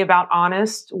to say about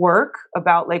honest work,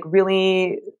 about like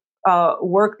really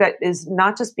work that is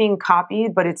not just being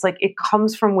copied, but it's like it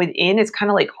comes from within. It's kind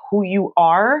of like who you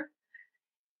are.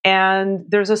 And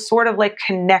there's a sort of like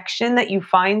connection that you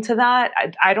find to that.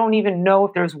 I don't even know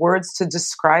if there's words to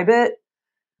describe it,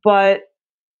 but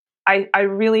I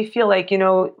really feel like,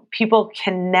 people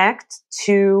connect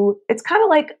to, it's kind of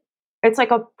like, it's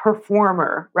like a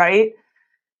performer, right?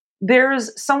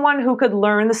 There's someone who could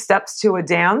learn the steps to a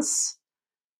dance,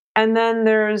 and then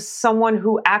there's someone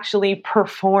who actually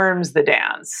performs the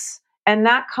dance. And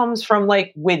that comes from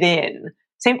like within.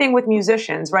 Same thing with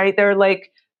musicians, right? They're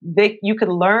like, you could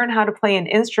learn how to play an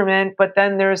instrument, but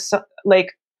then there's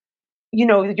like,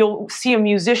 you'll see a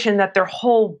musician that their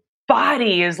whole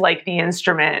body is like the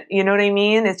instrument. You know what I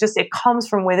mean? It's just, it comes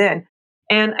from within.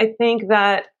 And I think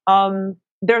that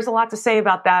there's a lot to say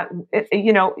about that.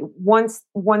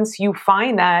 Once you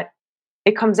find that,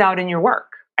 it comes out in your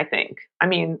work, I think.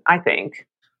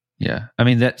 Yeah. I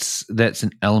mean, that's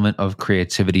an element of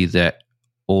creativity that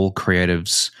all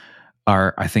creatives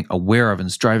are, I think, aware of and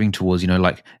striving towards,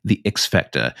 like the X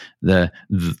factor, the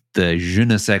je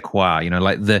ne sais quoi,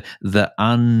 like the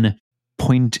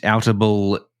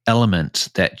unpoint-outable element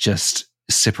that just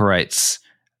separates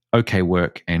okay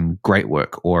work and great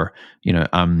work, or,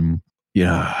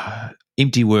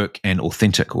 empty work and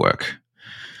authentic work.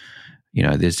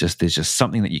 There's just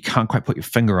something that you can't quite put your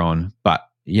finger on, but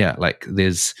yeah, like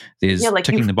there's like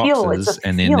ticking the boxes,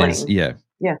 and then there's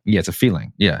it's a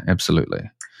feeling. Yeah, absolutely.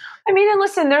 I mean, and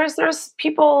listen, there's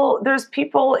people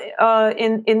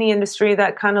in the industry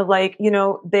that kind of like,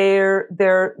 they're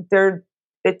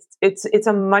it's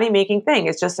a money making thing.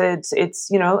 It's just it's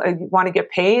you want to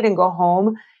get paid and go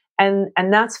home, and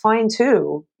that's fine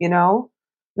too.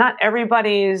 Not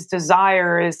everybody's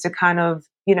desire is to kind of,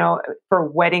 for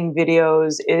wedding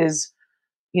videos is,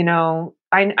 I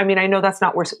mean, I know that's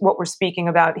not what we're speaking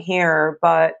about here,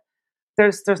 but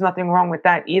there's nothing wrong with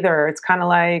that either. It's kind of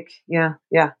like, yeah.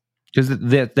 Because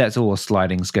that's all a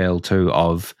sliding scale too,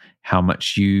 of how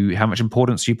much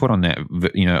importance you put on that,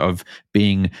 of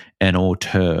being an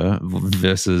auteur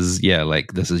versus,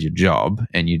 like this is your job,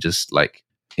 and you just like,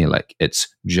 like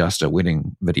it's just a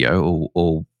wedding video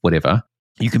or whatever.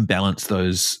 You can balance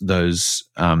those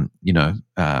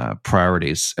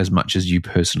priorities as much as you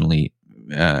personally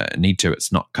need to.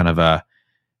 It's not kind of a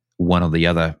one or the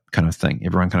other kind of thing.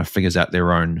 Everyone kind of figures out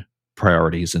their own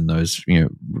priorities in those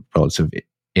relative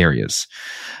areas.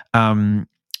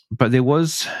 but there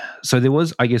was,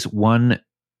 I guess, one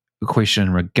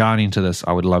question regarding to this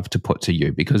I would love to put to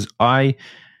you, because I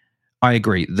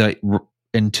agree that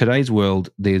in today's world,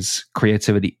 there's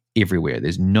creativity everywhere.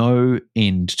 There's no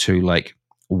end to like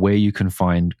where you can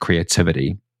find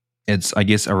creativity. It's, I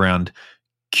guess, around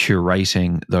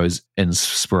curating those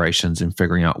inspirations and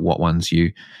figuring out what ones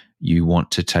you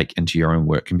want to take into your own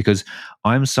work. And because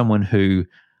I'm someone who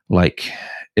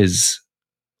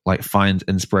finds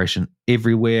inspiration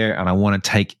everywhere, and I want to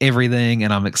take everything,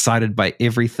 and I'm excited by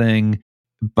everything.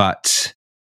 But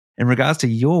in regards to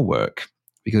your work,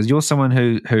 because you're someone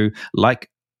who like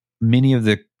many of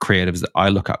the creatives that I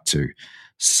look up to,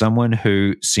 someone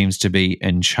who seems to be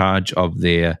in charge of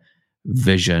their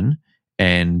vision,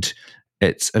 and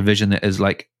it's a vision that is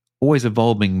like always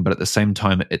evolving, but at the same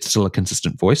time, it's still a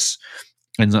consistent voice.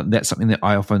 And that's something that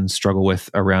I often struggle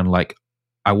with around, like,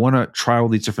 I want to try all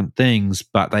these different things,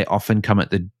 but they often come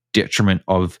at the detriment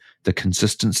of the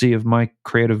consistency of my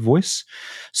creative voice.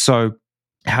 So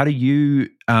how do you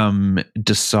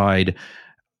decide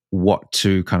what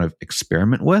to kind of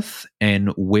experiment with and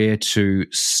where to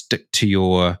stick to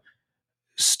your,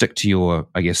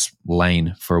 I guess,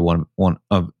 lane, for one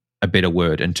of a better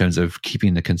word, in terms of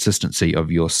keeping the consistency of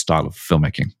your style of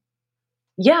filmmaking?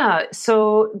 Yeah,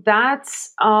 so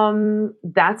that's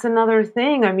another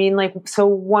thing. I mean, like, so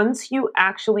once you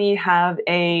actually have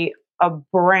a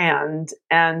brand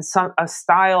and a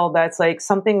style that's like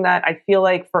something that I feel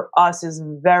like for us is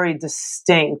very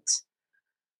distinct,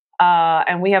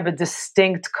 and we have a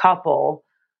distinct couple,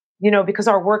 because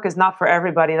our work is not for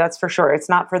everybody, that's for sure. It's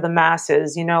not for the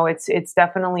masses, it's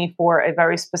definitely for a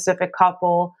very specific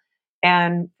couple.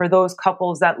 And for those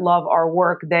couples that love our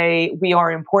work, we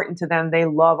are important to them. They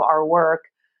love our work.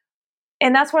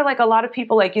 And that's where, like, a lot of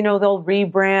people, like, they'll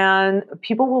rebrand,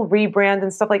 people will rebrand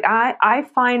and stuff. Like, I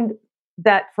find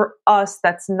that for us,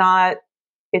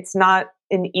 it's not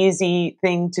an easy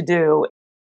thing to do.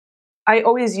 I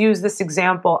always use this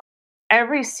example.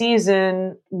 Every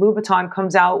season, Louboutin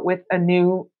comes out with a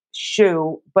new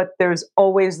shoe, but there's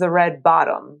always the red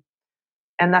bottom.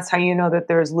 And that's how you know that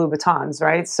there's Louboutins,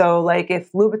 right? So, like,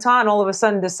 if Louboutin all of a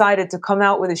sudden decided to come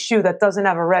out with a shoe that doesn't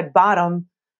have a red bottom,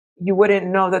 you wouldn't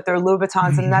know that they're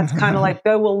Louboutins. And that's kind of like,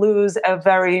 they will lose a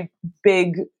very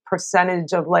big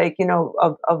percentage of, like,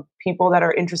 of people that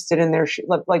are interested in their shoe,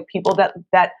 like people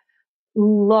that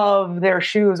love their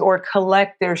shoes or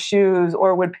collect their shoes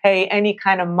or would pay any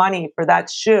kind of money for that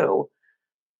shoe.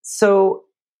 So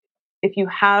if you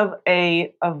have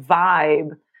a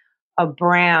vibe, a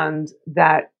brand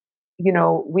that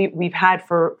we've had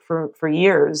for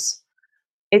years,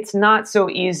 it's not so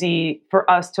easy for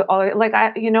us to, like,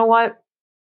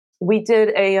 we did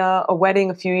a wedding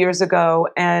a few years ago,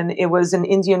 and it was an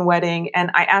Indian wedding,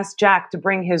 and I asked Jack to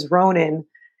bring his Ronin,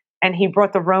 and he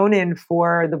brought the Ronin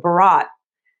for the Bharat.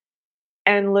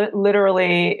 And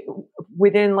literally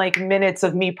within like minutes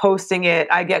of me posting it,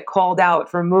 I get called out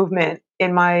for movement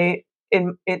in my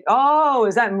oh,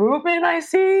 is that movement I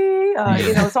see?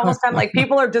 It's almost kind of like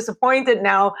people are disappointed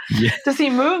now to see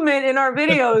movement in our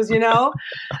videos,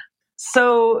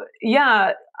 So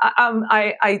yeah,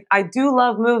 I do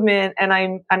love movement, and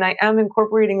I am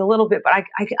incorporating a little bit, but I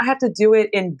have to do it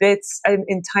in bits,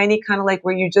 in tiny, kind of like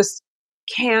where you just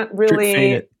can't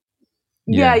really.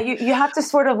 Yeah, you have to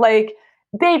sort of like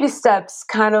baby steps,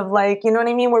 kind of like, you know what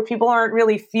I mean? Where people aren't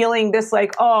really feeling this,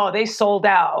 like, oh, they sold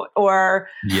out, or,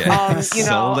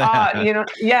 sold out. you know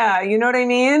what I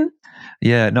mean?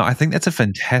 Yeah, no, I think that's a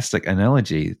fantastic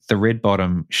analogy, the red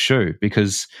bottom shoe,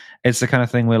 because it's the kind of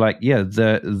thing where, like, yeah,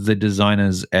 the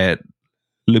designers at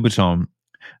Louboutin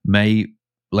may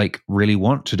like really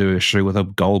want to do a shoe with a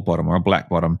gold bottom or a black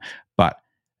bottom, but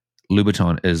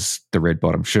Louboutin is the red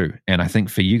bottom shoe. And I think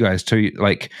for you guys too,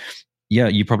 like, yeah,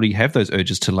 you probably have those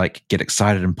urges to like get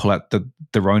excited and pull out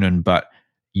the Ronin, but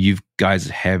you guys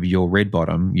have your red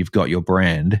bottom, you've got your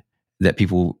brand that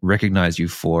people recognize you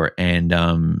for, and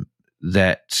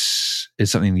that is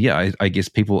something, yeah, I guess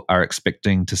people are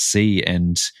expecting to see,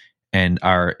 and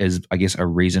is, I guess, a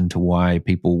reason to why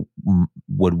people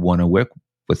would want to work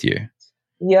with you.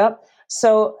 Yep.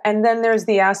 So, and then there's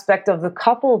the aspect of the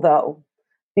couple, though,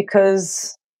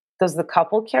 because does the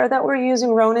couple care that we're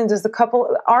using Ronin?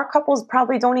 Our couples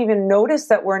probably don't even notice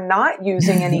that we're not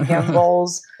using any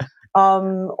gimbals. We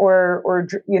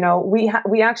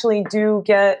actually do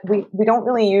get, we don't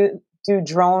really do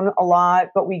drone a lot,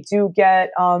 but we do get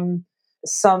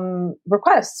some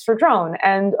requests for drone.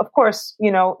 And of course,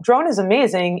 drone is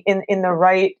amazing in the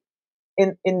right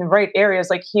areas.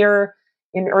 Like here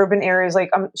in urban areas, like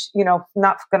I'm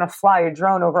not going to fly a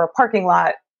drone over a parking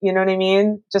lot. You know what I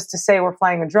mean? Just to say we're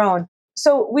flying a drone.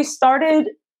 So we started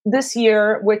this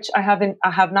year, which I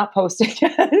have not posted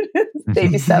yet,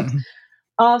 baby steps,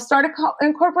 started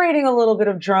incorporating a little bit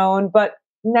of drone, but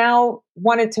now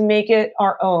wanted to make it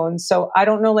our own. So I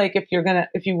don't know, like, if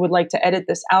you would like to edit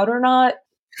this out or not.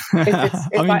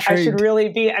 If I should really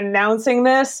be announcing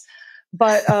this,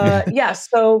 but yeah.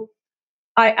 So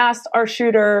I asked our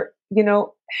shooter,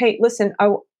 hey, listen, I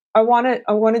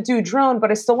want to do drone,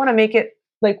 but I still want to make it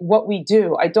like what we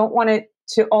do. I don't want it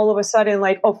to all of a sudden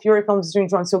like, oh, Fury Films is doing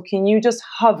drone. So can you just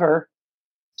hover?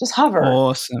 Just hover.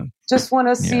 Awesome. Just want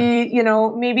to see,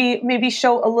 maybe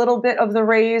show a little bit of the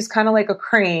rays, kind of like a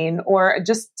crane, or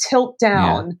just tilt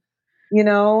down.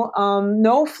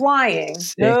 No flying.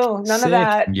 Sick. No, none of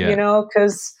that.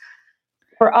 Because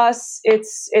for us,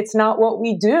 it's not what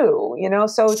we do.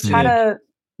 So try to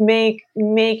make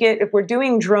it, if we're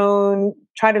doing drone,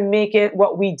 try to make it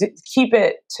what we do, keep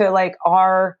it to like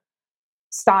our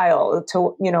style,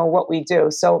 to what we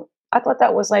do. So I thought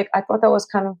that was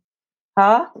kind of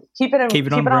keep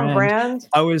it on brand.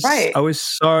 I was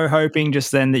so hoping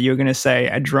just then that you were going to say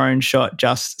a drone shot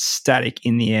just static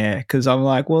in the air, because I'm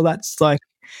like, well, that's like,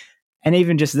 and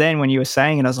even just then when you were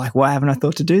saying it, I was like, why haven't I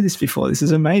thought to do this before? This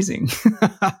is amazing.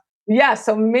 Yeah,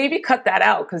 so maybe cut that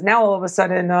out, because now all of a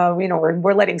sudden,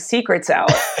 we're letting secrets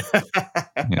out.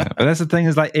 Yeah, but that's the thing,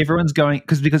 is like everyone's going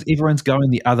because everyone's going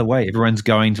the other way. Everyone's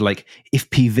going to like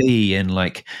FPV and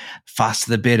like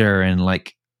faster the better and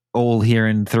like all here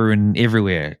and through and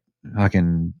everywhere,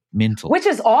 fucking mental. Which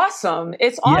is awesome.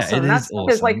 It's awesome. That's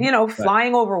because like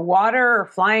flying over water or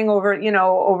flying over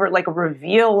over like a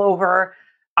reveal over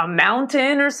a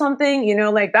mountain or something,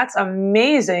 like that's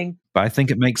amazing. But I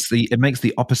think it makes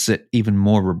the opposite even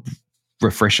more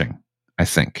refreshing. I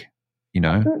think,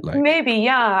 like maybe,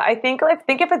 yeah. I think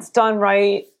if it's done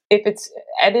right, if it's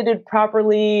edited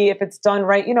properly, if it's done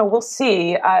right, we'll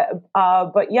see.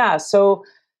 But yeah, so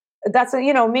that's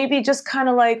maybe just kind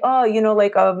of like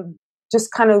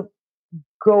just kind of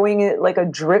going it like a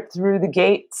drip through the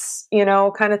gates,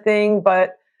 kind of thing,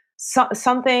 but.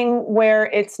 Something where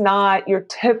it's not your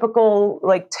typical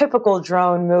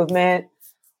drone movement,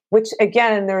 which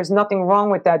again, there's nothing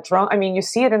wrong with that drone. I mean, you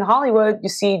see it in Hollywood, you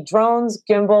see drones,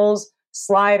 gimbals,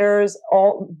 sliders,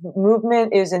 all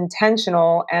movement is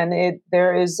intentional, and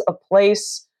there is a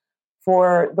place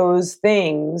for those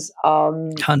things.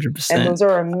 100%. And those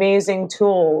are amazing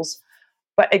tools.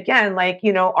 But again,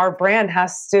 our brand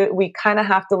we kind of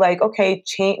have to like, okay,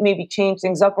 change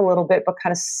things up a little bit, but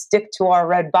kind of stick to our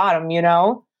red bottom,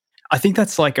 I think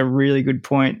that's like a really good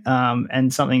point,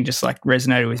 and something just like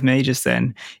resonated with me just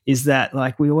then, is that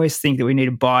like we always think that we need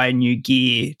to buy new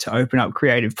gear to open up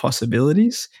creative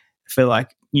possibilities for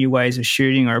like new ways of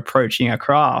shooting or approaching a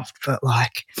craft. But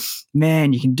like,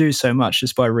 man, you can do so much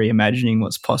just by reimagining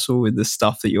what's possible with the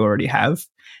stuff that you already have.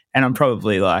 And I'm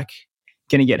probably like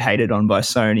going to get hated on by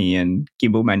Sony and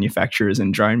gimbal manufacturers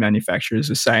and drone manufacturers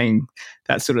for saying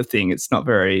that sort of thing. It's not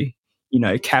very,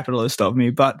 capitalist of me,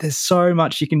 but there's so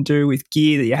much you can do with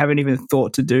gear that you haven't even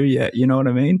thought to do yet. You know what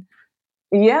I mean?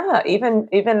 Yeah. Even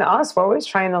us, I'm always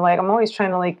trying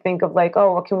to think of like,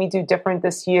 oh, what can we do different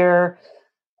this year?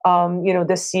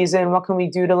 This season, what can we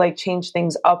do to like change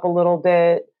things up a little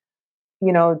bit?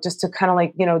 Just to kind of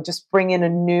like, just bring in a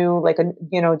new, like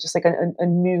just like a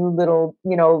new little,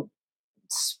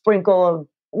 sprinkle of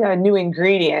new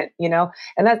ingredient, and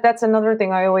that's another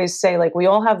thing I always say, like we're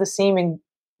all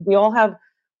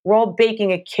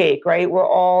baking a cake, right?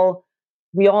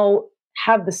 We all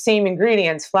have the same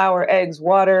ingredients, flour, eggs,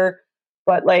 water,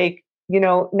 but like,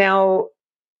 now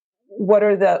what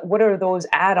are those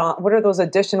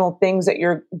additional things that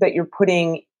you're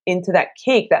putting into that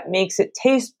cake that makes it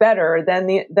taste better than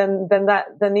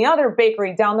the other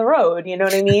bakery down the road, you know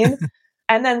what I mean?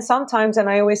 And then sometimes, and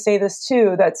I always say this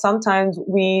too, that sometimes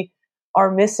we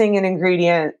are missing an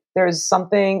ingredient. There's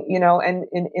something, and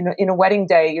in a wedding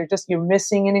day, you're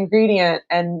missing an ingredient,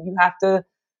 and you have to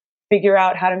figure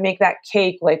out how to make that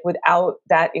cake like without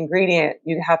that ingredient.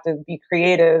 You have to be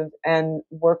creative and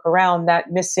work around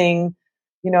that missing,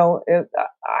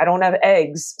 I don't have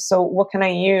eggs, so what can I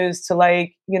use to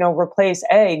like, replace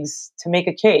eggs to make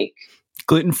a cake?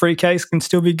 Gluten-free cakes can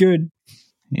still be good.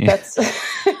 Yeah.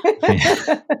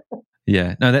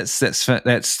 Yeah. No, that's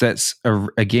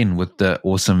again with the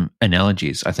awesome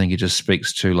analogies. I think it just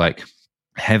speaks to like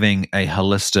having a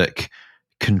holistic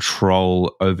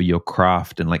control over your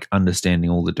craft and like understanding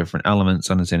all the different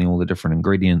elements, understanding all the different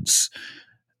ingredients,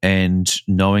 and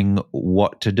knowing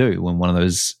what to do when one of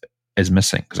those is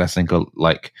missing. Because I think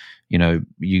like,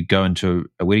 you go into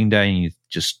a wedding day and you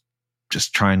just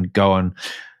try and go on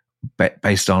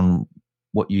based on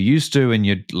what you used to, and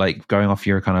you're like going off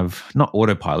your kind of not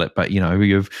autopilot, but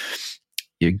you've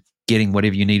you're getting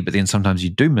whatever you need, but then sometimes you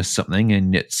do miss something,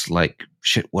 and it's like,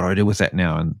 shit, what do I do with that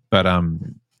now? But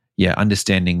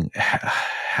understanding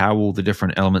how all the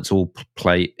different elements all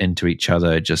play into each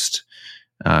other just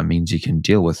means you can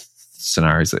deal with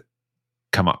scenarios that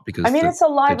come up, because it's a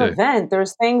live event.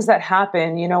 There's things that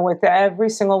happen, with every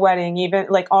single wedding, even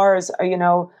like ours,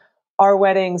 our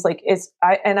weddings, like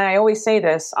I always say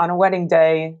this on a wedding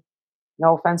day,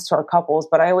 no offense to our couples,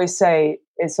 but I always say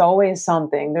it's always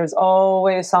something. There's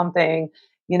always something,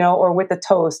 or with the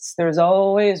toasts, there's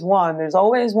always one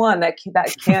that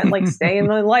can't like stay in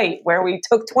the light, where we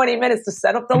took 20 minutes to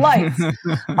set up the lights.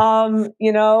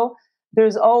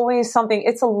 There's always something.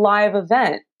 It's a live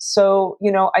event. So,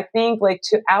 I think, like,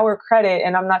 to our credit,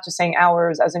 and I'm not just saying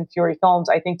ours as in Fury Films,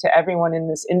 I think to everyone in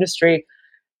this industry,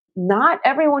 not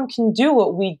everyone can do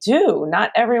what we do. Not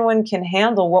everyone can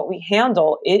handle what we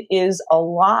handle. It is a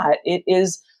lot. It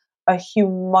is a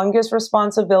humongous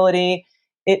responsibility.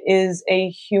 It is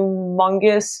a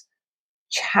humongous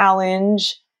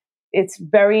challenge. It's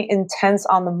very intense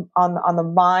on the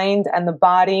mind and the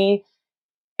body.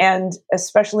 And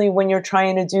especially when you're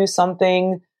trying to do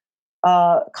something,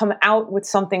 come out with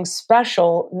something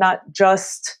special, not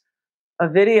just a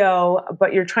video,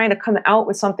 but you're trying to come out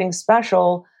with something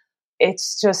special.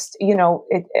 It's just, if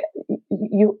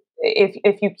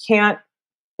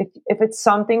it's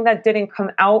something that didn't come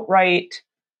out right,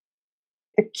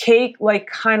 the cake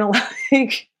kind of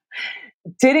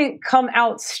didn't come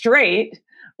out straight,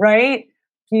 right?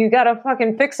 You got to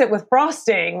fucking fix it with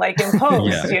frosting, like in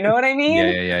post. You know what I mean?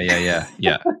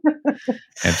 Yeah.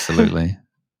 Absolutely.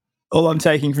 All I'm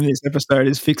taking from this episode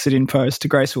is fix it in post.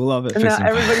 Grace will love it. Now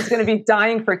everybody's going to be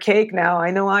dying for cake now.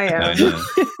 I know I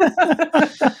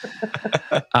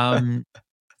am.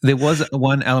 There was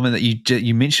one element that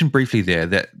you mentioned briefly there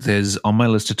that there's on my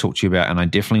list to talk to you about, and I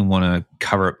definitely want to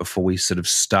cover it before we sort of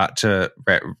start to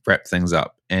wrap things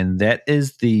up. And that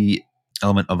is the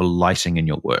element of lighting in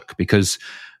your work, because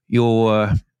you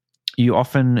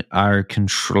often are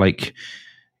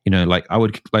I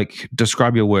would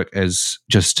describe your work as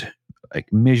just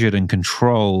like measured and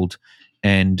controlled,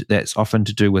 and that's often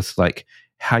to do with like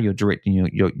how you're directing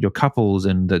your couples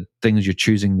and the things you're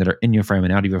choosing that are in your frame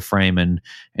and out of your frame and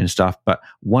stuff. But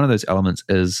one of those elements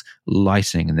is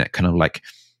lighting, and that kind of like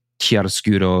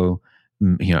chiaroscuro,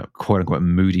 quote unquote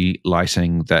moody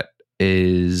lighting that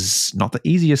is not the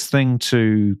easiest thing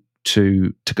to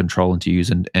control and to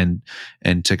use and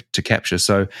to capture.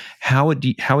 So how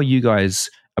are you guys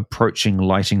approaching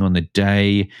lighting on the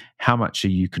day? How much are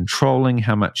you controlling?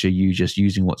 How much are you just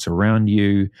using what's around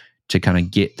you to kind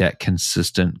of get that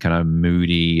consistent kind of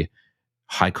moody,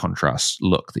 high contrast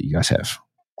look that you guys have?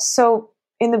 So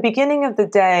in the beginning of the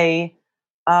day,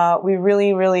 we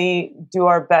really, really do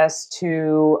our best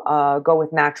to go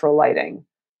with natural lighting.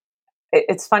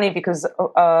 It's funny because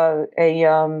a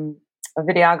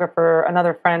videographer,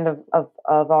 another friend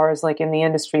of ours, like in the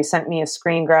industry, sent me a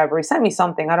screen grab, or he sent me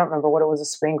something. I don't remember what it was, a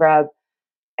screen grab.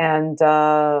 And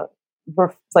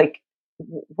we're like,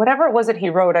 whatever it was that he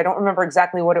wrote, I don't remember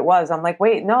exactly what it was. I'm like,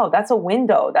 wait, no, that's a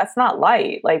window. That's not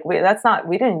light. Like we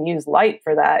didn't use light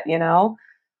for that,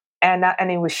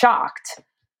 and he was shocked.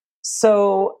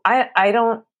 So I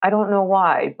don't know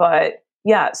why, but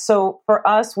yeah. So for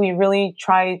us, we really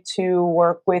try to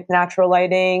work with natural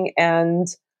lighting, and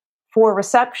for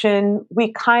reception,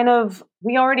 we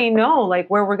already know like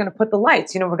where we're going to put the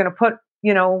lights. We're going to put,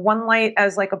 one light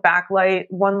as like a backlight,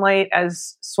 one light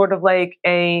as sort of like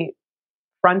a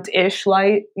front-ish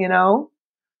light, we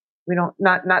don't,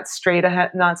 not straight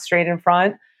ahead, not straight in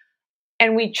front.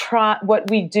 And what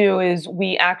we do is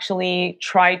we actually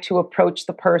try to approach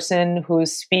the person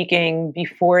who's speaking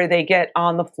before they get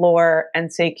on the floor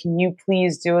and say, can you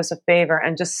please do us a favor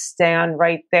and just stand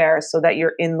right there so that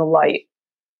you're in the light?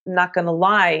 I'm not going to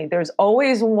lie. There's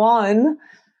always one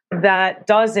that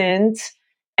doesn't.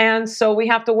 And so we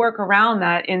have to work around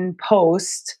that in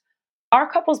post. Our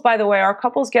couples, by the way,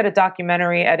 get a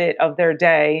documentary edit of their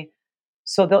day.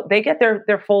 So they get their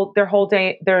whole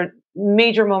day, their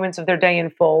major moments of their day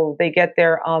in full. They get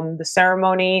their the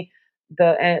ceremony,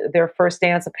 their first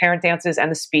dance, the parent dances, and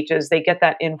the speeches. They get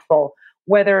that in full.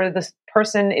 Whether the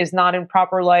person is not in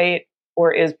proper light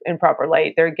or is in proper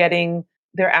light, they're getting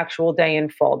their actual day in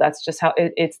full. That's just how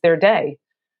it's their day.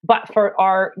 But for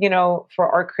our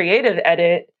creative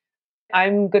edit,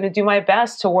 I'm going to do my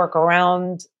best to work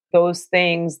around those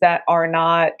things that are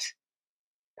not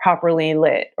properly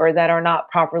lit or that are not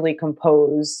properly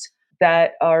composed,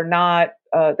 that are not,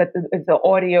 that the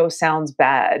audio sounds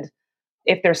bad.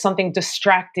 If there's something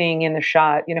distracting in the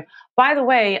shot, by the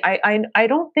way, I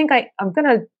don't think I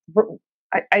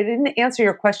didn't answer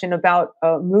your question about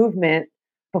movement.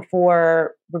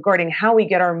 before regarding how we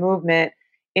get our movement.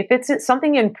 If it's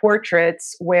something in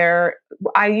portraits where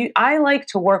I like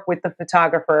to work with the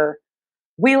photographer,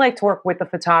 we like to work with the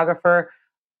photographer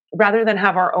rather than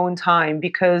have our own time,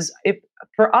 because if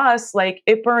for us, like,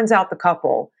 it burns out the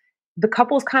couple. The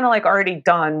couple's kind of like already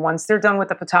done. Once they're done with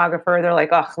the photographer, they're like,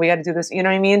 oh, we got to do this. You know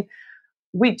what I mean?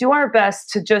 We do our best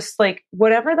to just, like,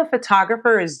 whatever the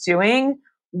photographer is doing,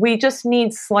 we just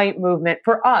need slight movement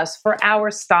for us, for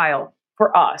our style,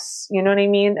 for us. You know what I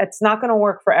mean? It's not going to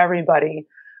work for everybody.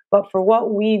 But for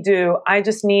what we do, I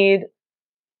just need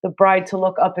the bride to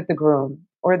look up at the groom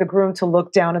or the groom to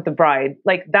look down at the bride.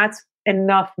 Like, that's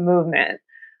enough movement.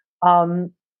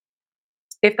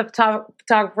 If the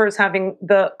photographer is having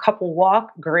the couple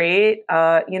walk, great.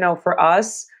 For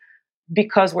us,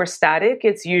 because we're static,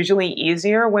 it's usually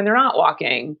easier when they're not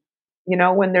walking,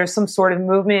 when there's some sort of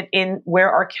movement in where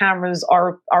our cameras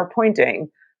are pointing.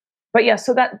 But yeah,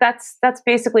 so that's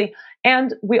basically,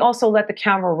 and we also let the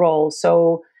camera roll.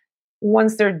 So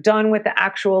once they're done with the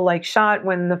actual, like, shot,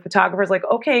 when the photographer's like,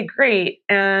 okay, great,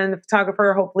 and the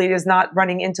photographer hopefully is not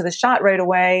running into the shot right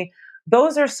away,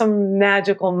 those are some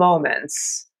magical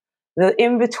moments. The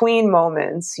in-between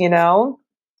moments,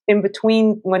 in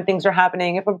between when things are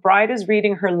happening. If a bride is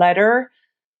reading her letter,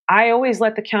 I always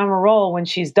let the camera roll when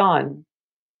she's done.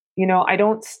 I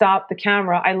don't stop the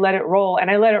camera. I let it roll, and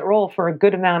I let it roll for a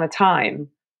good amount of time.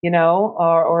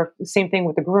 Or same thing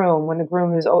with the groom. When the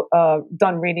groom is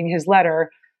done reading his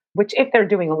letter, which, if they're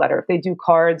doing a letter, if they do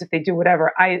cards, if they do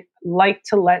whatever, I like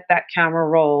to let that camera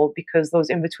roll, because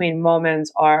those in-between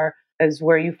moments is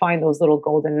where you find those little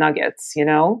golden nuggets,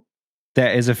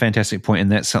 That is a fantastic point,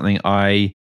 and that's something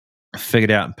I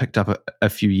figured out and picked up a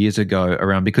few years ago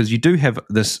around, because you do have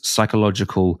this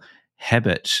psychological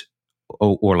habit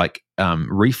or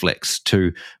reflex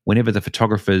to, whenever the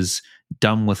photographer's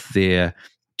done with their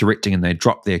directing and they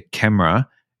drop their camera,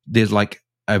 there's like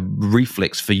a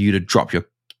reflex for you to drop your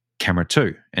camera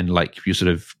too, and like you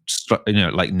sort of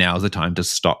like, now's the time to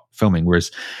stop filming. Whereas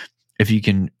if you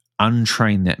can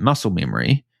untrain that muscle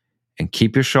memory and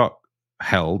keep your shot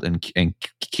held and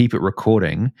keep it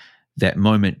recording, that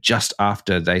moment just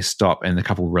after they stop and the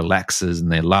couple relaxes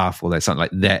and they laugh or they something,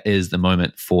 like that is the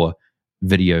moment for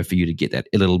video for you to get that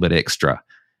a little bit extra.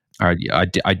 I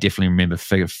definitely remember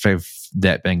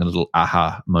that being a little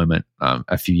aha moment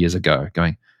a few years ago,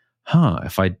 going,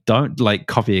 if I don't like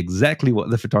copy exactly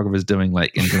what the photographer's doing,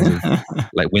 like in terms of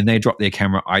like when they drop their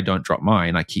camera, I don't drop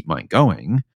mine, I keep mine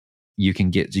going, you can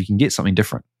get something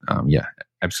different. Yeah,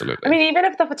 absolutely. I mean, even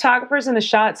if the photographer's in the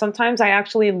shot, sometimes I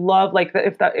actually love, like,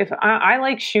 if I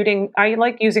like shooting, I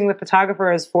like using the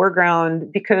photographer as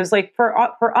foreground, because, like,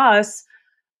 for us,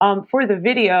 for the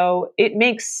video, it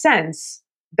makes sense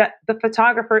that the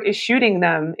photographer is shooting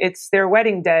them. It's their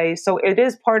wedding day, so it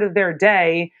is part of their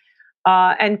day.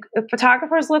 And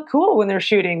photographers look cool when they're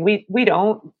shooting. We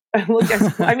don't look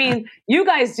I mean, you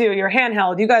guys do. You're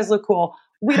handheld. You guys look cool.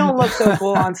 We don't look so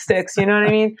cool on sticks. You know what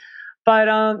I mean? But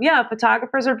yeah,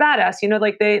 photographers are badass.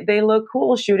 Like they look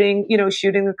cool shooting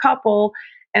a couple,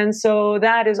 and so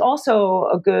that is also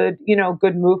a good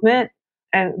good movement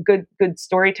and good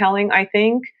storytelling. I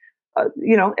think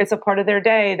it's a part of their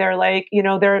day. They're like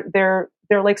they're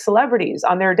like celebrities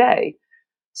on their day,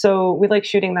 so we like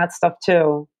shooting that stuff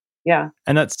too. Yeah.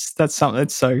 And that's something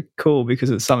that's so cool, because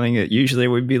it's something that usually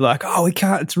we'd be like, oh, we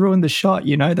can't, it's ruined the shot,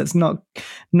 that's not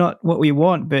what we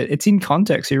want. But it's in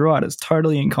context. You're right. It's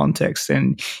totally in context.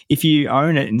 And if you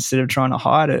own it instead of trying to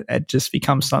hide it, it just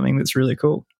becomes something that's really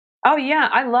cool. Oh yeah.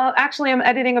 Actually, I'm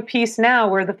editing a piece now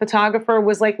where the photographer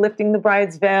was like lifting the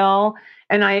bride's veil,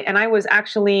 and I was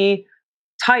actually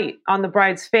tight on the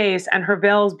bride's face, and her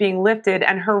veil's being lifted,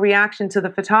 and her reaction to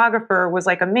the photographer was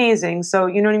like amazing. So,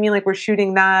 you know what I mean? Like, we're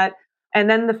shooting that, and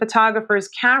then the photographer's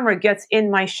camera gets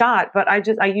in my shot, but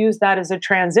I use that as a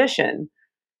transition.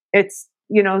 It's,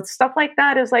 stuff like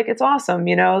that is like, it's awesome.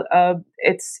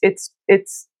 It's,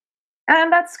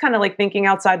 and that's kind of like thinking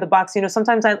outside the box.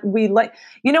 Sometimes we like,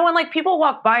 when like people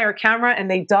walk by our camera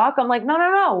and they duck, I'm like,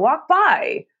 no, walk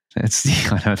by.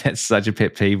 I know that's such a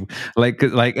pet peeve. Like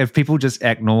if people just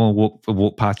act normal,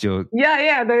 walk past your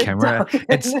camera,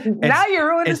 now you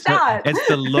ruined the shot. It's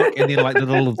the look, and then like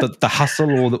the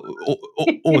hustle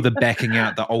or the backing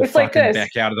out, the old fucking like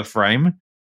back out of the frame.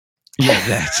 Yeah,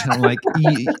 that. I'm like,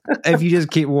 if you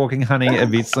just keep walking, honey, it'd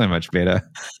be so much better.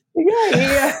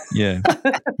 Yeah.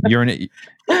 You're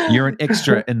an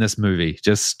extra in this movie.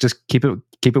 Just keep it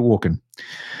walking.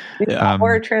 Yeah,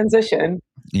 or a transition.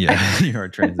 Yeah, you're a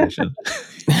transition.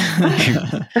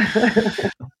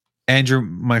 Andrew,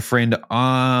 my friend,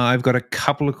 I've got a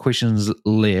couple of questions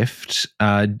left.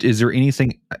 Is there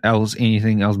anything else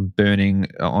burning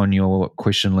on your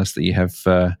question list that you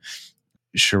have,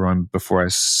 Sharon, before I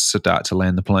start to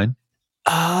land the plane?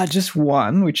 Just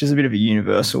one, which is a bit of a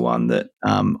universal one that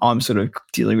I'm sort of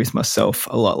dealing with myself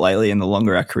a lot lately. And the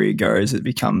longer our career goes, it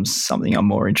becomes something I'm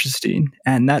more interested in.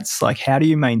 And that's like, how do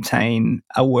you maintain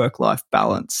a work-life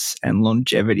balance and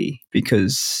longevity?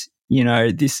 Because, you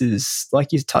know, this is,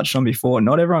 like you touched on before,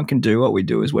 not everyone can do what we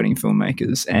do as wedding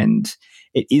filmmakers. And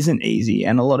it isn't easy.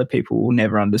 And a lot of people will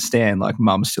never understand. Like,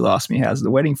 mum still asks me, how's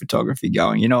the wedding photography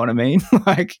going? You know what I mean?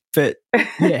 Like, but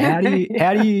yeah, how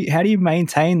do you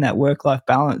maintain that work-life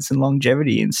balance and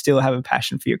longevity and still have a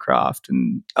passion for your craft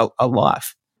and a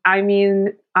life? I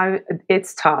mean,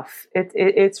 it's tough.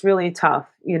 It's really tough,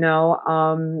 you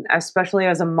know, especially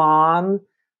as a mom.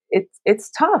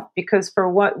 It's tough because for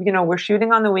what, you know, we're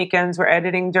shooting on the weekends, we're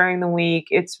editing during the week.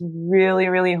 It's really,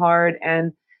 really hard.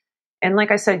 And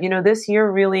like I said, you know, this year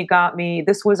really got me.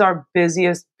 This was our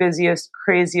busiest,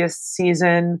 craziest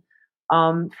season,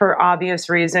 for obvious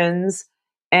reasons.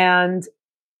 And,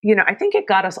 you know, I think it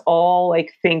got us all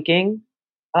like thinking,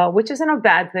 which isn't a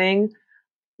bad thing,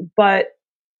 but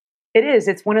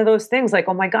it's one of those things like,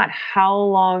 oh my God, how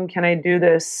long can I do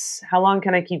this? How long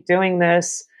can I keep doing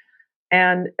this?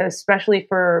 And especially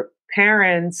for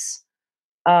parents,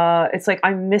 it's like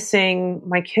I'm missing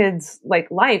my kids' like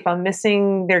life. I'm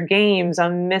missing their games.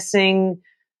 I'm missing,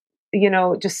 you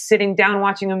know, just sitting down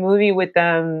watching a movie with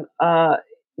them.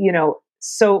 You know,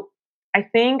 so I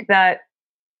think that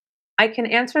I can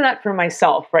answer that for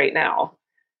myself right now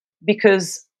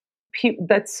because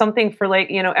that's something for like,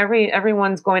 you know,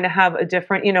 everyone's going to have a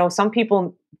different, you know, some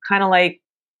people kind of like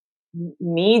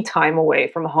need time away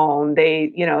from home.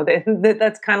 They, you know,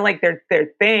 that's kind of like their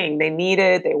thing. They need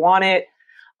it. They want it.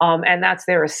 And that's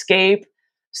their escape.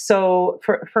 So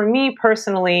for me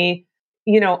personally,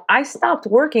 you know, I stopped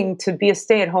working to be a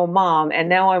stay-at-home mom, and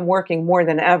now I'm working more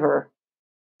than ever.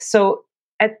 So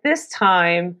at this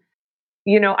time,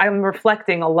 you know, I'm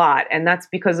reflecting a lot, and that's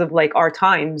because of like our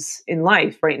times in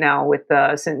life right now with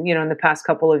us, and you know, in the past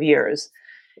couple of years.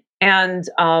 And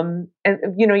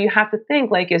you know, you have to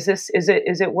think like, is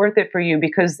it worth it for you?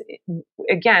 Because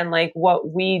again, like what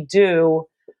we do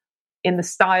in the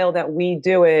style that we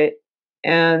do it,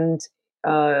 and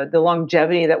the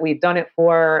longevity that we've done it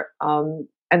for, and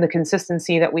the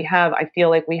consistency that we have, I feel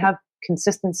like we have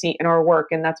consistency in our work,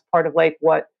 and that's part of like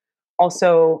what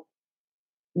also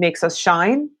makes us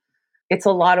shine. It's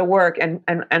a lot of work, and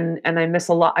I miss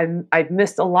a lot. I've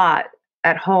missed a lot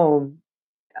at home.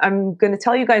 I'm going to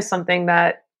tell you guys something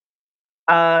that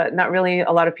not really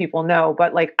a lot of people know,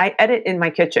 but like I edit in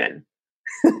my kitchen.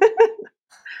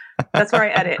 That's where I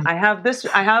edit. I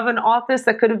have an office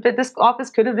that this office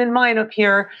could have been mine up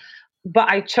here, but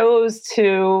I chose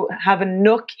to have a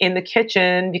nook in the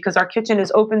kitchen because our kitchen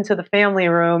is open to the family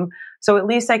room. So at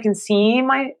least I can see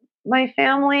my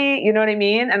family, you know what I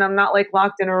mean? And I'm not like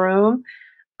locked in a room.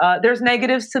 There's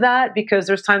negatives to that because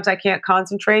there's times I can't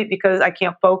concentrate because I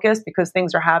can't focus because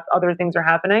other things are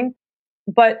happening.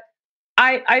 But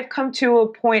I've come to a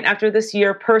point after this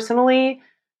year personally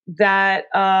that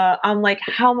I'm like,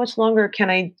 how much longer can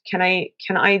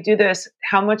I do this?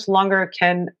 How much longer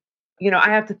can, you know, I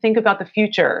have to think about the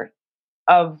future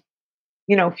of,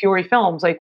 you know, Fury Films.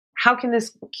 Like, how can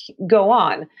this go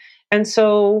on? And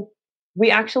so we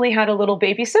actually had a little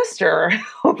baby sister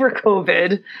over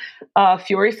COVID,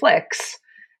 Fury Flicks.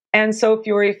 And so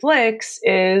Fury Flicks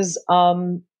is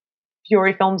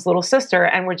Fury Films' little sister,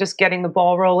 and we're just getting the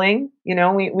ball rolling. You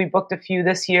know, we booked a few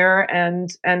this year, and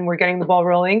we're getting the ball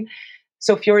rolling.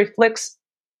 So Fury Flicks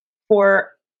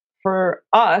for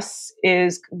us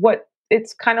is what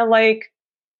it's kind of like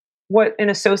what an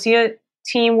associate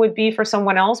team would be for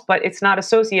someone else, but it's not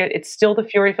associate. It's still the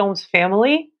Fury Films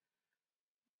family,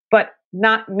 but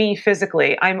not me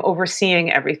physically. I'm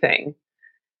overseeing everything.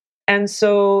 And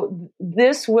so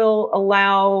this will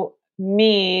allow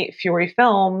me, Fury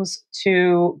Films,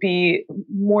 to be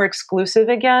more exclusive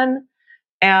again.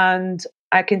 And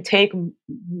I can take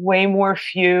way more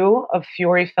few of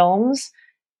Fury Films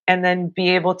and then be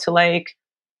able to like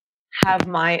have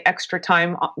my extra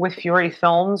time with Fury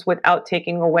Films without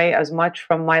taking away as much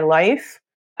from my life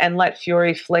and let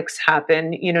Fury Flicks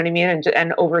happen, you know what I mean,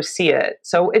 and oversee it.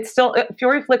 So it's still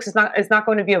Fury Flicks is not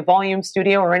going to be a volume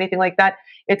studio or anything like that.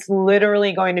 It's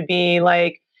literally going to be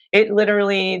like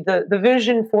the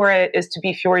vision for it is to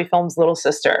be Fury Films' little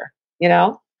sister, you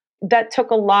know? That took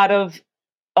a lot of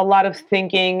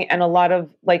thinking and a lot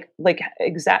of like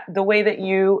exact the way that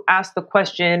you asked the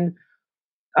question,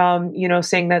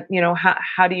 saying that,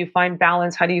 how do you find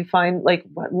balance? How do you find like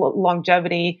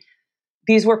longevity?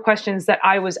 These were questions that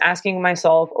I was asking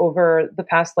myself over the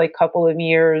past like couple of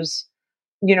years,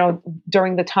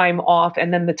 during the time off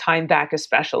and then the time back,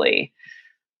 especially.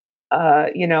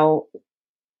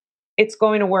 It's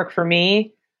going to work for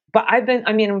me, but I've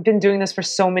been doing this for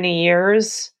so many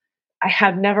years. I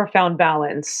have never found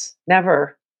balance.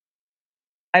 Never.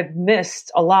 I've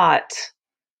missed a lot.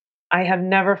 I have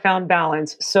never found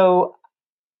balance. So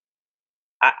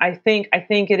I think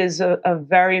it is a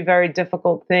very, very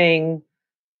difficult thing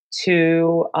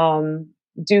to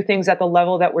do things at the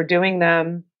level that we're doing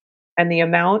them and the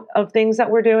amount of things that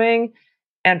we're doing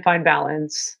and find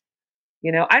balance.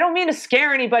 I don't mean to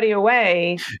scare anybody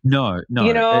away. No.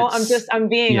 I'm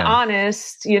being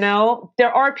honest.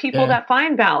 There are people that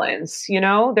find balance.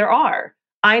 There are.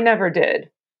 I never did.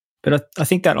 But I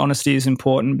think that honesty is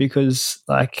important because,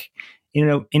 like,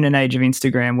 in an age of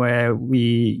Instagram where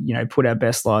we, put our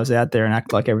best lives out there and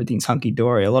act like everything's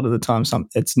hunky-dory, a lot of the time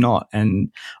it's not.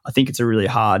 And I think it's a really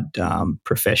hard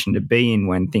profession to be in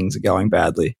when things are going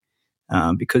badly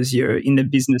because you're in the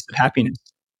business of happiness.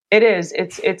 It is.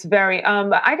 It's very.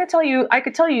 I could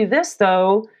tell you this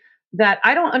though, that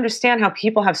I don't understand how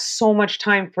people have so much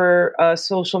time for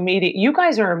social media. You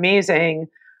guys are amazing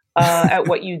at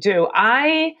what you do.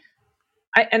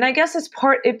 And I guess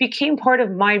it became part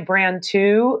of my brand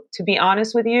too, to be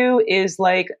honest with you, is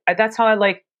like, that's how I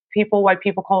like why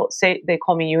people call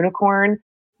me unicorn,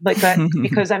 like that,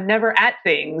 because I'm never at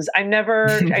things. I never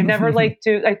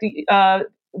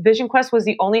Vision Quest was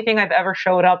the only thing I've ever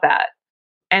showed up at.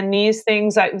 And these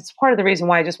things, it's part of the reason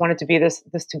why I just wanted to be this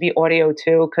to be audio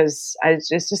too, because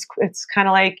it's kind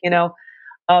of like,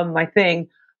 my thing.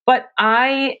 But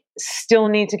I still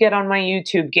need to get on my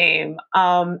YouTube game.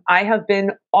 I have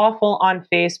been awful on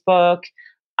Facebook.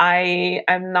 I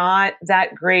am not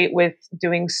that great with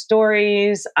doing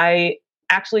stories. I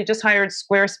actually just hired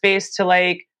Square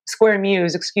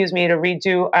Muse, to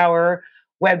redo our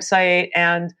website.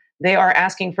 And they are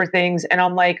asking for things. And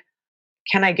I'm like,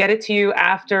 can I get it to you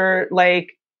after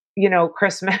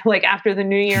Christmas, like after the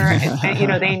New Year?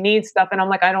 And, they need stuff. And I'm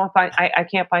like, I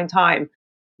can't find time.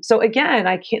 So again,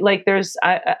 I can't,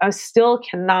 I still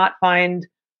cannot find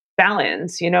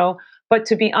balance, but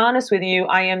to be honest with you,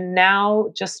 I am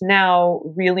just now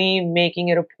really making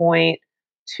it a point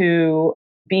to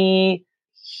be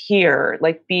here,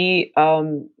 like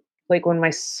when my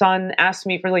son asks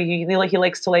me for he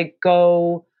likes to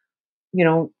go,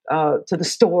 to the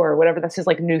store or whatever. That's his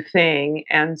new thing.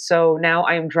 And so now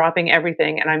I am dropping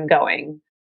everything and I'm going,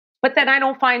 but then I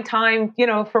don't find time,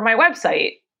 for my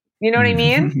website. You know what I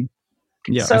mean?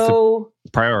 Yeah. So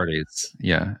priorities.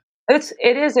 Yeah.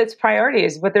 It's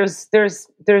priorities, but there's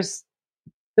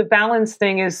the balance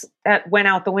thing went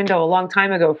out the window a long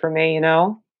time ago for me,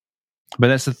 But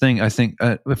that's the thing. I think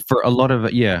for a lot of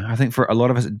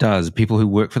us, it does. People who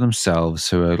work for themselves,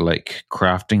 who are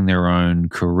crafting their own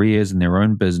careers and their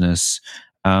own business,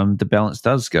 the balance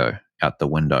does go out the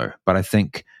window. But I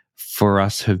think for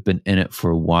us who've been in it for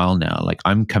a while now,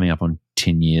 I'm coming up on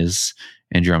 10 years.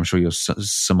 Andrew, I'm sure you're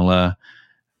similar.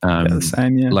 The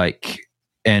same, yeah.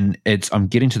 And I'm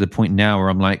getting to the point now where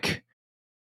I'm like,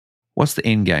 what's the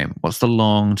end game? What's the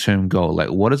long-term goal?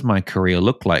 What does my career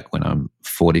look like when I'm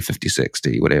 40, 50,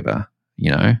 60, whatever,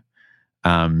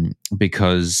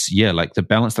 because the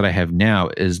balance that I have now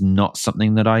is not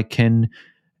something that I can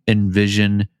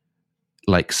envision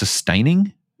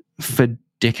sustaining for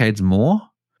decades more.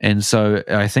 And so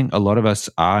I think a lot of us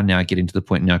are now getting to the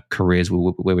point in our careers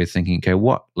where we're thinking, okay,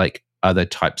 what other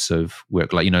types of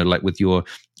work, with your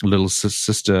little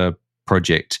sister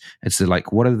project, it's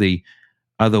what are the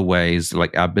other ways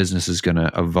our business is going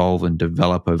to evolve and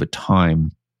develop over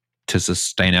time to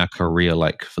sustain our career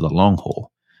for the long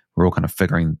haul. We're all kind of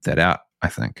figuring that out, I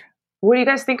think. What do you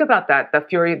guys think about that? The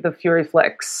Fury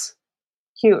Flicks.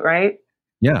 Cute, right?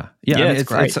 Yeah. It's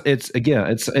great.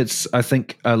 It's I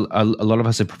think a lot of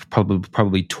us have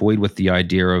probably toyed with the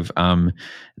idea of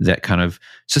that kind of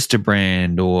sister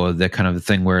brand or that kind of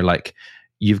thing where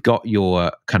you've got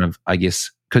your kind of, I guess,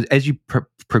 because as you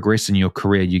progress in your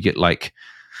career, you get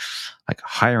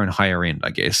higher and higher end,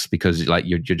 I guess, because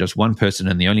you're just one person,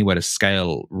 and the only way to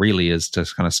scale really is to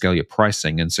kind of scale your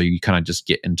pricing, and so you kind of just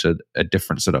get into a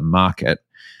different sort of market.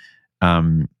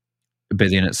 But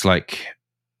then it's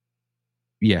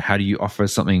how do you offer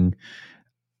something,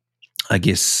 I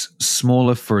guess,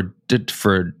 smaller for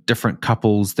different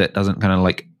couples that doesn't kind of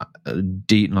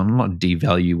not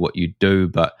devalue what you do,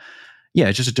 but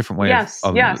it's just a different way. Yes,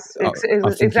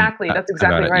 exactly. That's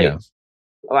exactly right.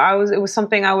 it was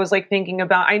something I was like thinking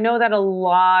about. I know that a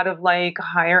lot of like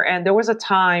higher end, there was a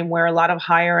time where a lot of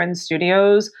higher end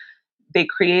studios, they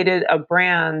created a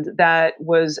brand that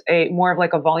was a more of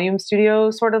like a volume studio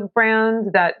sort of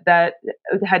brand that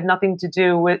had nothing to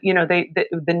do with,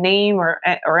 the name or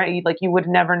like you would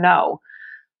never know.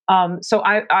 So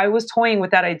I was toying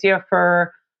with that idea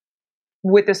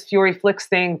with this Fury Flicks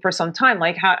thing for some time.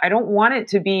 Like, how I don't want it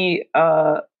to be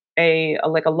a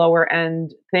like a lower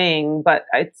end thing, but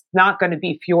it's not going to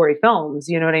be Fury Films.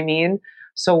 You know what I mean?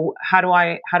 So how do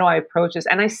I approach this?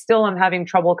 And I still am having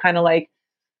trouble kind of like,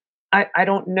 I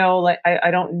don't know, like,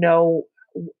 I don't know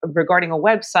regarding a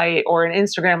website or an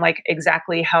Instagram, like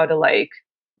exactly how to like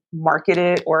market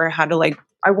it or how to like,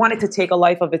 I want it to take a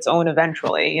life of its own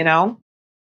eventually, you know?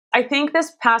 I think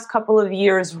this past couple of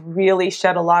years really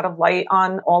shed a lot of light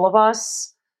on all of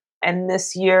us. And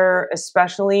this year,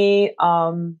 especially,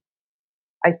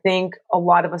 I think a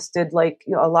lot of us did like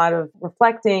a lot of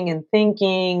reflecting and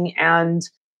thinking and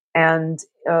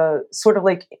sort of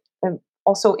like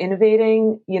also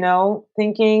innovating,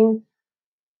 thinking,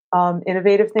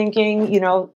 innovative thinking.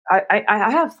 I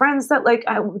have friends that like,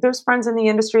 there's friends in the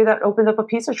industry that opened up a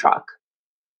pizza truck.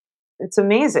 It's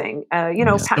amazing.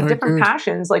 Different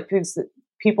passions, like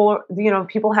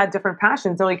people had different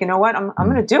passions. They're like, you know what, I'm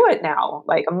going to do it now.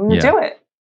 Like, I'm going to do it.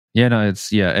 Yeah, no, it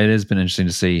has been interesting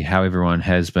to see how everyone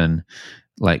has been,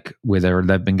 like, whether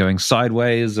they've been going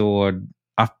sideways or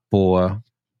up or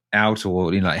out,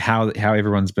 or like how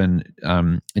everyone's been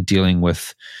dealing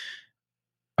with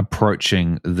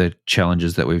approaching the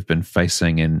challenges that we've been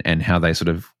facing, and how they sort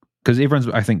of, because everyone's,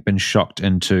 I think, been shocked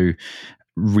into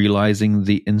realizing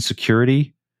the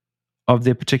insecurity of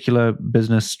their particular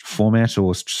business format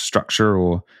or structure,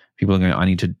 or people are going, I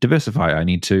need to diversify, I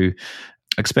need to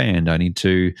expand, I need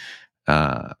to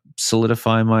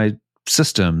solidify my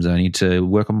systems, I need to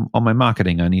work on my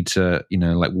marketing, I need to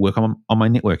work on my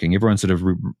networking. Everyone sort of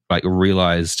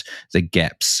realized the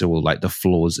gaps or like the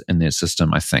flaws in their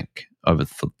system, I think, over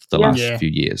the last few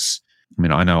years. I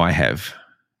mean, I know I have,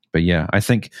 but yeah, I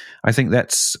think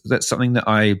that's something that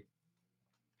I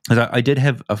did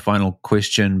have a final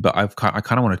question, but I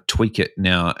kind of want to tweak it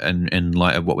now in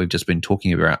light of what we've just been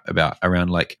talking about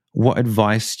around like, what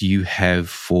advice do you have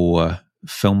for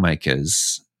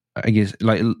filmmakers? I guess,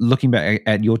 like, looking back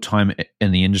at your time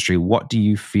in the industry, what do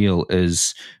you feel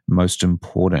is most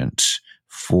important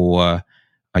for,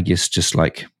 I guess, just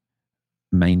like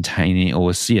maintaining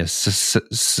or sustaining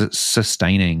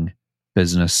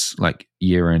business like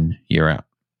year in, year out?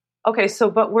 Okay, so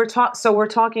we're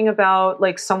talking about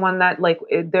like someone that like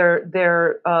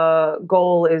their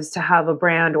goal is to have a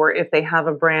brand, or if they have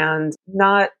a brand,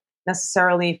 not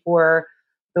necessarily for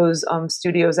those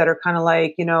studios that are kind of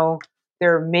like,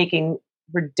 they're making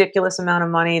ridiculous amount of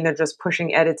money and they're just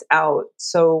pushing edits out.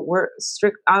 So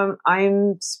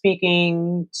I'm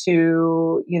speaking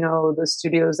to, the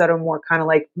studios that are more kind of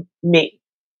like me.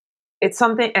 It's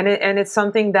something, and it's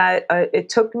something that it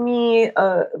took me.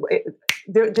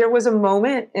 There was a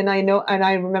moment, and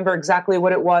I remember exactly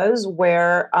what it was,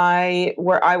 where I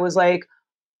was like,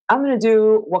 I'm going to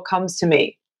do what comes to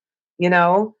me,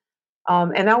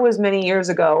 and that was many years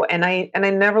ago, and I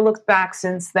never looked back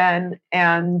since then.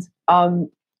 And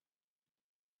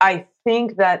I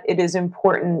think that it is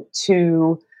important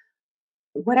to,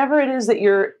 whatever it is that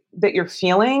you're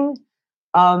feeling,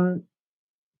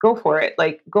 go for it.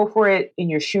 Like, go for it in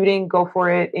your shooting, go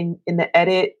for it in the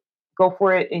edit, go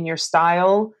for it in your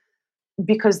style.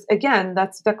 Because again,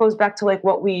 that goes back to like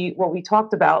what we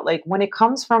talked about. Like, when it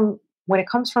comes from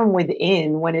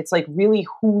within, when it's like really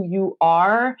who you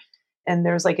are, and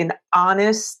there's like an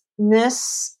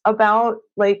honestness about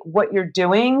like what you're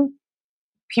doing,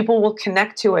 people will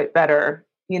connect to it better.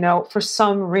 For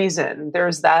some reason,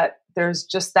 there's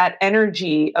just that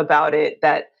energy about it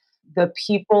that the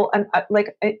people, and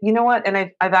like, you know what?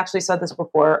 And I've actually said this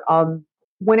before.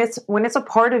 When it's a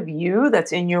part of you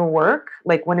that's in your work,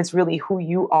 like when it's really who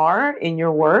you are in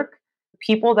your work,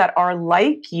 people that are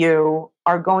like you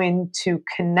are going to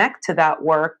connect to that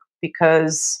work,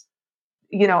 because,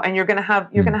 and you're going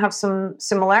to have some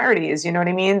similarities, you know what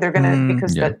I mean? They're going to,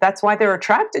 because that's why they're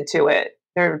attracted to it.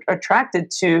 They're attracted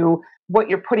to what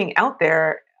you're putting out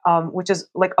there, which is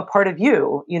like a part of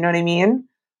you, you know what I mean?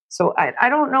 So I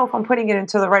don't know if I'm putting it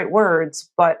into the right words,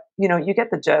 but you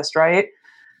get the gist, right?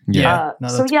 Yeah.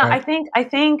 Great. I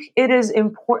think it is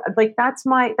important. Like, that's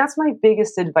my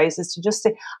biggest advice, is to just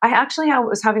say, I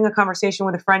was having a conversation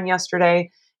with a friend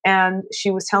yesterday, and she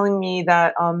was telling me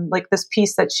that, like, this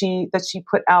piece that she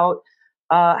put out,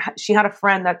 she had a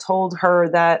friend that told her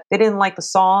that they didn't like the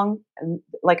song, and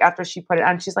like after she put it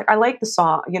on, she's like, I like the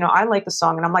song, I like the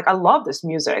song, and I'm like, I love this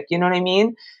music, you know what I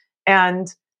mean? And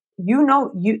you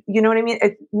know what I mean?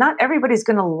 Not everybody's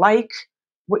gonna like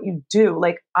what you do.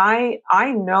 Like I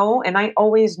know, and I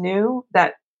always knew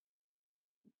that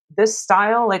this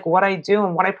style, like what I do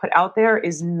and what I put out there,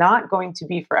 is not going to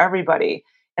be for everybody.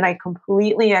 And I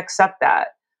completely accept that.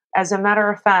 As a matter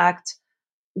of fact,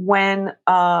 when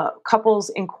couples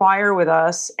inquire with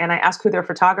us and I ask who their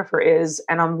photographer is,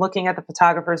 and I'm looking at the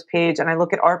photographer's page and I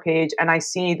look at our page and I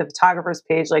see the photographer's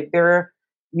page, like they're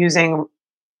using,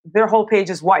 their whole page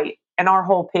is white and our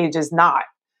whole page is not.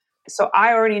 So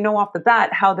I already know off the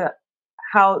bat how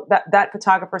that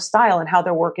photographer's style and how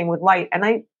they're working with light. And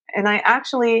I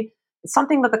actually, it's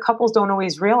something that the couples don't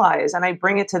always realize, and I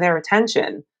bring it to their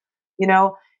attention,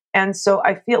 And so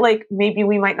I feel like maybe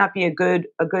we might not be a good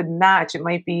match. It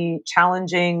might be a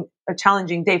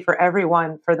challenging day for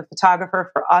everyone, for the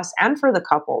photographer, for us, and for the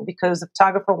couple, because the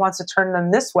photographer wants to turn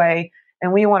them this way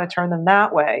and we want to turn them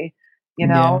that way,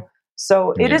 Yeah.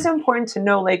 So it is important to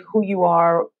know like who you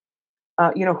are,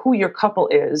 who your couple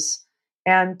is,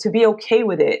 and to be okay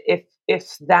with it. If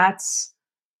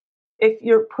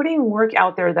you're putting work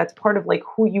out there that's part of like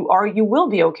who you are, you will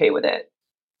be okay with it,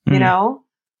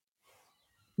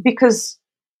 because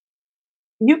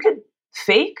you could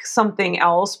fake something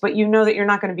else, but you know that you're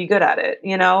not going to be good at it,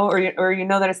 or you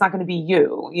know that it's not going to be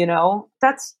you,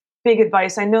 That's big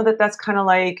advice. I know that that's kind of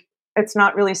like, it's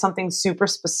not really something super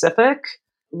specific,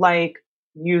 like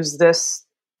use this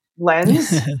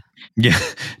lens. Yeah.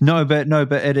 No, but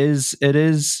it is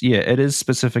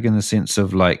specific in the sense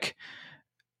of like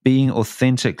being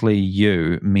authentically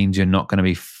you means you're not going to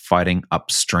be fighting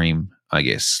upstream, I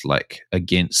guess, like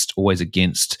always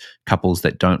against couples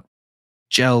that don't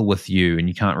gel with you and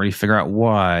you can't really figure out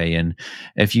why. And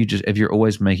if you're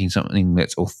always making something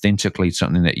that's authentically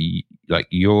something that you like,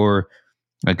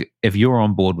 if you're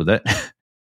on board with it,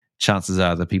 chances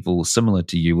are the people similar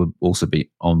to you would also be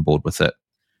on board with it.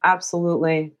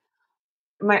 Absolutely.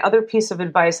 My other piece of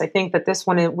advice, I think that this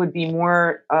one, it would be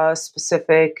more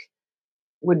specific,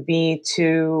 would be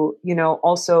to,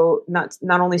 also not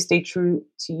only stay true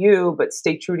to you, but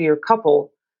stay true to your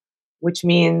couple, which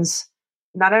means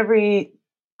not every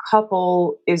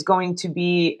couple is going to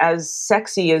be as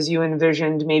sexy as you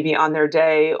envisioned maybe on their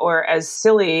day, or as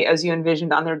silly as you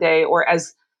envisioned on their day, or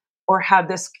have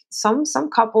this, some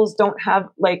couples don't have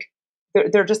like,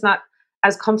 they're just not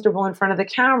as comfortable in front of the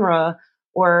camera,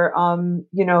 or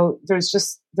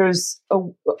there's a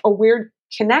weird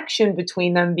connection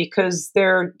between them because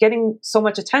they're getting so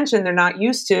much attention. They're not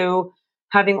used to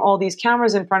having all these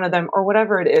cameras in front of them, or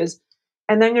whatever it is.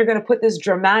 And then you're going to put this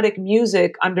dramatic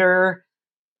music under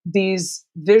these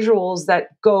visuals that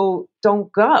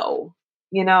don't go,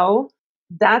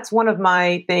 That's one of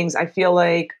my things. I feel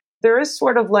like there is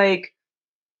sort of like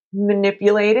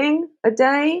manipulating a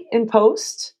day in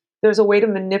post. There's a way to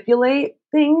manipulate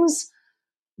things,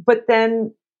 but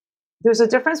then there's a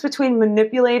difference between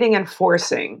manipulating and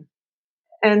forcing.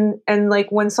 And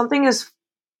like when something is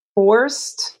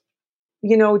forced,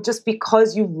 just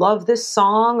because you love this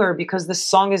song, or because this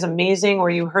song is amazing, or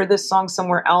you heard this song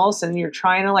somewhere else and you're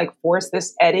trying to like force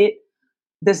this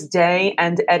day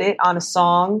and edit on a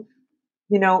song,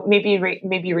 maybe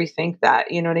rethink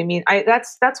that. You know what I mean?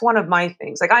 That's one of my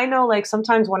things. Like I know, like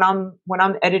sometimes when I'm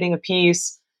editing a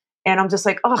piece and I'm just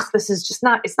like, oh, this is just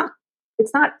not. It's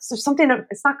not something.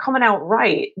 It's not coming out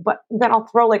right. But then I'll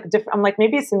throw like I'm like,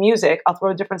 maybe it's the music. I'll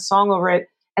throw a different song over it,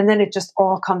 and then it just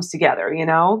all comes together.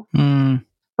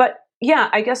 But yeah,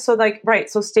 I guess so. Like, right.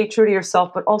 So stay true to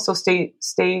yourself, but also stay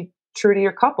true to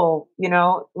your couple.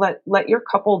 Let your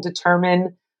couple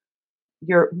determine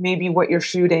maybe what you're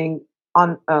shooting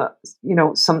on,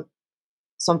 some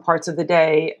parts of the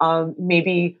day,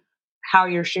 maybe how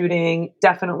you're shooting,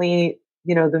 definitely,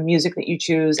 the music that you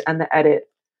choose and the edit.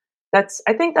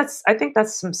 I think that's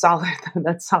some solid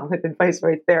advice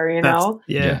right there,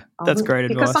 That's great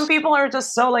advice. Because some people are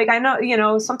just so like, I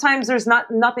know, sometimes there's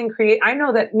nothing creative. I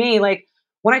know that me, like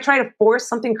when I try to force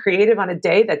something creative on a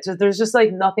day that there's just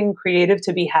like nothing creative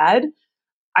to be had,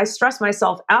 I stress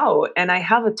myself out and I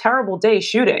have a terrible day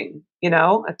shooting,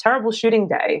 a terrible shooting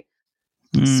day.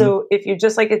 So if you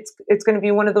just like, it's going to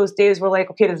be one of those days where like,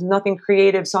 okay, there's nothing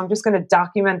creative. So I'm just going to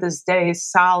document this day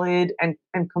solid and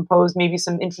compose maybe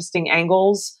some interesting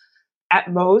angles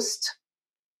at most.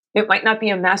 It might not be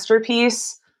a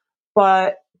masterpiece,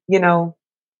 but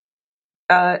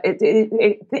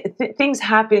things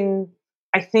happen,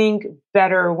 I think,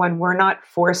 better when we're not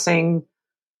forcing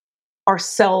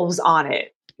ourselves on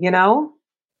it,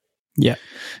 Yeah.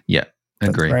 Yeah.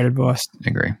 That's Agree. great advice.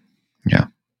 Agree. Yeah.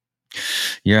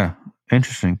 Yeah.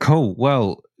 Interesting. Cool.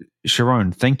 Well,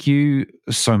 Sharon, thank you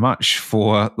so much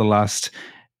for the last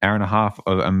hour and a half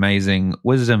of amazing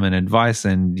wisdom and advice,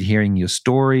 and hearing your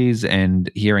stories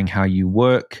and hearing how you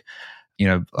work. You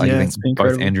know, I think it's been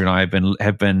both incredible. Andrew and I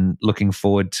have been looking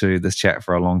forward to this chat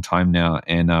for a long time now.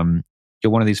 And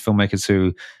you're one of these filmmakers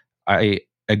who I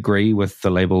agree with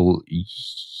the label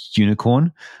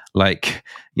unicorn. Like,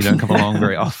 you don't come along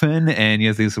very often, and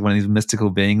you're one of these mystical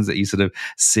beings that you sort of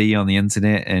see on the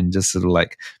internet and just sort of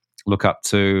like look up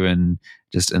to and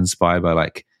just inspired by.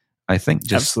 Like, I think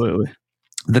just Absolutely.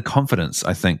 the confidence,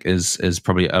 I think, is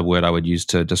probably a word I would use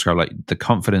to describe, like, the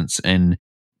confidence in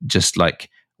just like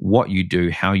what you do,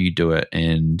 how you do it,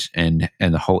 and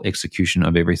the whole execution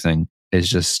of everything is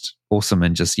just awesome,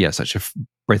 and just such a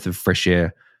breath of fresh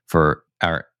air for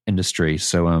our industry.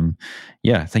 So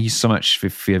thank you so much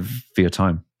for your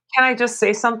time. Can I just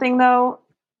say something though?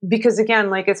 Because again,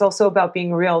 like, it's also about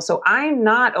being real. So I'm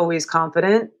not always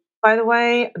confident, by the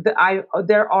way.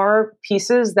 There are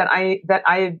pieces that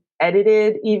I've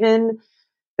edited even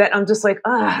that I'm just like,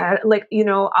 like,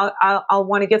 I'll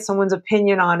want to get someone's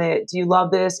opinion on it. Do you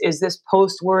love this? Is this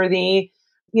post worthy?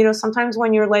 Sometimes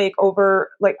when you're like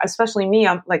especially me,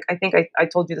 I'm like, I think I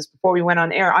told you this before we went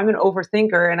on air. I'm an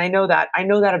overthinker, and I know that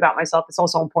about myself. It's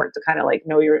also important to kind of like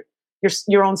know your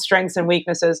own strengths and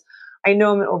weaknesses. I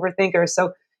know I'm an overthinker.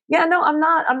 So yeah, no, I'm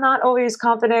not always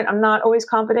confident. I'm not always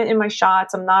confident in my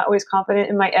shots. I'm not always confident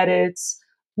in my edits.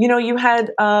 You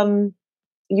had Tina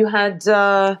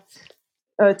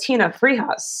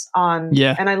Freehas on,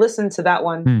 and I listened to that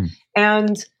one,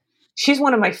 and she's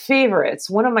one of my favorites,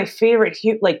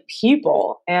 like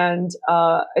people. And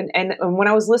when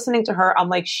I was listening to her, I'm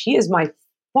like, she is my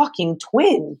fucking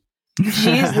twin.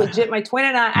 She's legit my twin.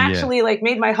 And I actually like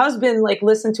made my husband like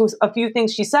listen to a few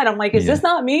things she said. I'm like, is this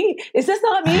not me? Is this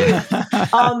not me?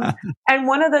 And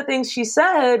one of the things she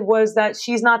said was that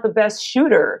she's not the best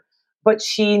shooter, but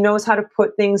she knows how to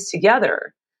put things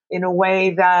together in a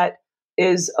way that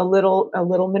is a little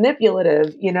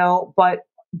manipulative,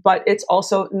 but it's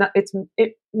also not,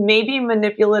 it may be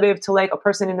manipulative to like a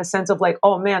person in the sense of like,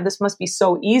 oh man, this must be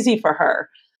so easy for her.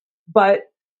 But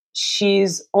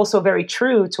she's also very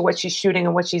true to what she's shooting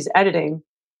and what she's editing.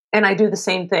 And I do the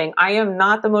same thing. I am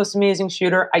not the most amazing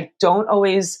shooter. I don't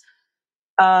always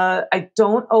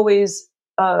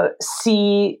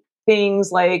see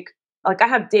things like I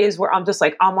have days where I'm just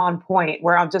like, I'm on point,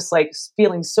 where I'm just like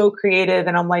feeling so creative,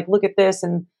 and I'm like, look at this,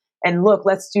 and look,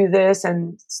 let's do this.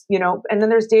 And, and then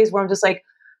there's days where I'm just like,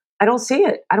 I don't see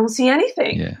it. I don't see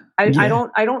anything. Yeah. I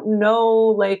don't know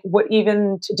like what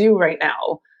even to do right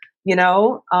now,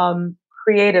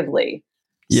 creatively.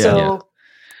 Yeah. So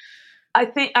I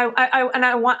think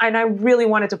I really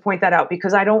wanted to point that out,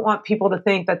 because I don't want people to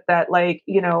think that like,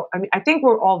 I mean, I think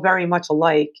we're all very much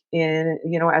alike in,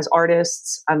 as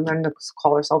artists. I'm going to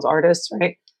call ourselves artists,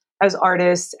 right? As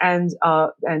artists and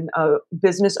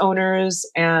business owners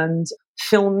and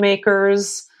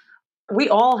filmmakers. We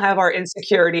all have our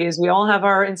insecurities. We all have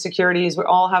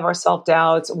our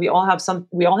self-doubts. We all have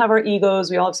our egos.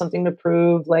 We all have something to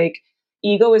prove. Like,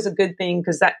 ego is a good thing,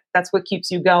 because that's what keeps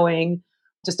you going.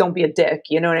 Just don't be a dick.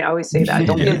 You know, and I always say that.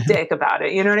 Don't be a dick about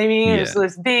it. You know what I mean? Yeah.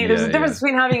 There's a difference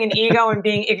between having an ego and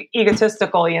being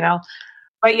egotistical,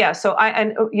 But yeah, so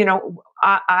I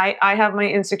have my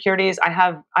insecurities. I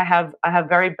have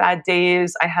very bad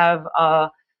days. I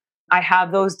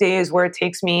have those days where it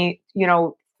takes me,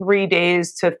 3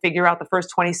 days to figure out the first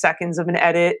 20 seconds of an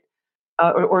edit,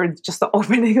 or just the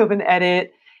opening of an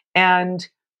edit. And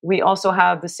we also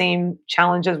have the same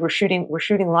challenges. We're shooting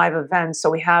live events,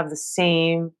 so we have the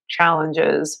same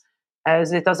challenges.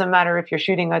 As it doesn't matter if you're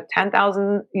shooting a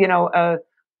 $10,000,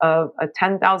 a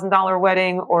 $10,000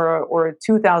 wedding or a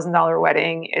 $2,000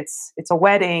 wedding. It's a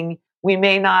wedding. We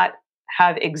may not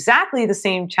have exactly the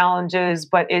same challenges,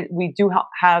 but we do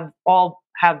all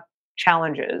have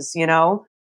challenges.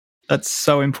 That's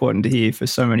so important to hear for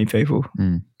so many people.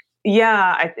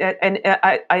 Yeah,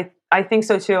 I think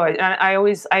so too. I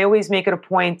always make it a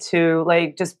point to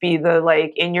like just be the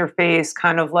like in your face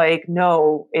kind of like,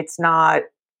 no, it's not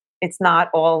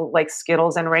all like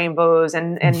Skittles and rainbows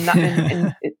and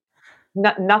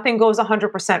nothing goes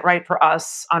 100% right for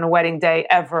us on a wedding day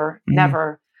ever,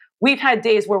 never. We've had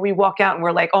days where we walk out and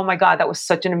we're like, oh my God, that was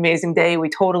such an amazing day. We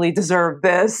totally deserve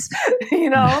this.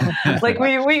 Like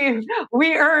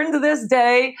we earned this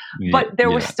day, but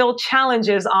there were still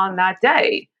challenges on that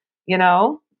day,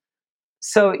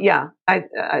 So yeah, I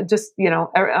just,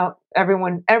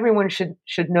 everyone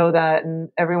should know that, and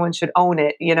everyone should own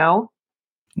it,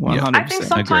 100%. I think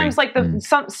sometimes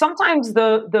sometimes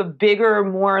the bigger,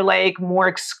 more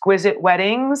exquisite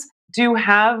weddings do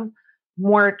have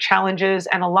more challenges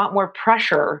and a lot more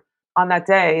pressure on that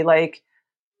day. Like,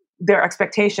 their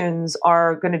expectations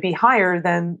are going to be higher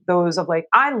than those of, like,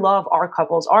 I love our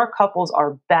couples. Our couples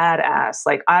are badass.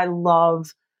 Like, I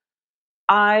love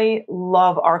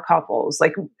our couples,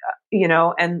 like,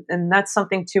 and that's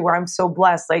something too, where I'm so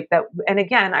blessed, like that. And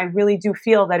again, I really do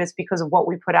feel that it's because of what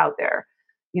we put out there.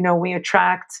 We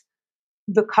attract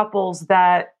the couples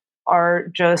that are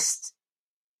just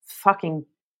fucking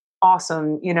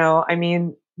awesome. I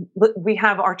mean, we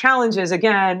have our challenges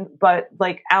again, but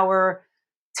like, our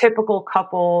typical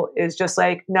couple is just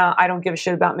like, no, I don't give a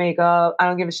shit about makeup. I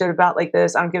don't give a shit about like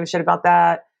this. I don't give a shit about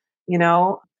that,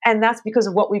 and that's because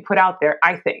of what we put out there,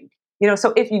 I think,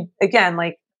 so if you, again,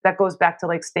 like, that goes back to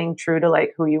like staying true to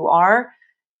like who you are,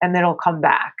 and then it'll come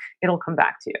back to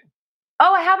you.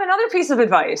 Oh, I have another piece of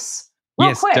advice.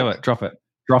 Real quick. Do it. Drop it.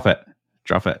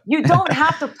 You don't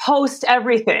have to post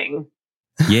everything.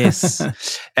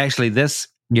 Yes. Actually, this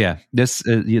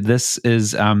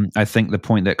is I think the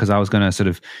point, that, because I was going to sort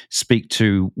of speak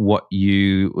to what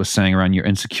you were saying around your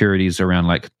insecurities around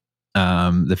like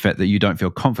the fact that you don't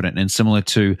feel confident, and similar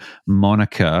to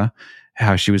Monica,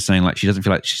 how she was saying like she doesn't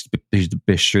feel like she's the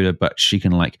best shooter, but she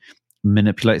can like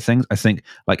manipulate things. I think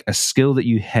like a skill that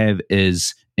you have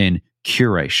is in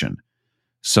curation.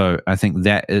 So I think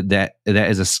that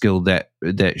is a skill that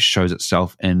shows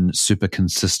itself in super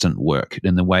consistent work.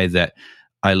 In the way that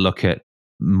I look at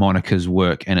Monica's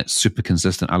work and it's super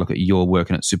consistent, I look at your work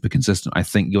and it's super consistent. I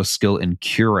think your skill in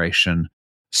curation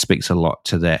speaks a lot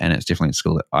to that, and it's definitely a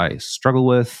skill that I struggle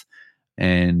with.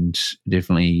 And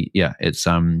definitely, it's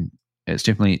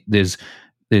definitely there's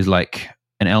like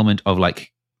an element of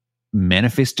like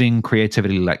manifesting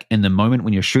creativity like in the moment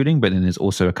when you're shooting, but then there's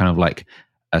also a kind of like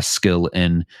a skill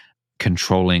in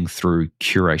controlling through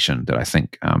curation that I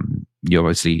think you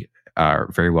obviously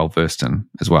are very well versed in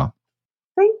as well.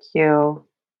 Thank you.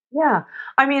 Yeah,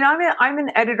 I mean, I'm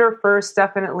an editor first,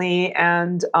 definitely,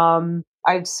 and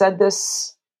I've said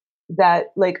this, that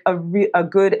like a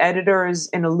good editor is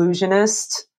an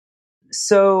illusionist.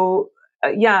 So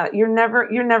you're never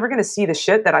going to see the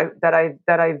shit that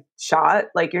I've shot.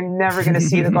 Like, you're never going to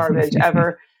see the garbage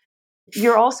ever.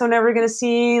 You're also never going to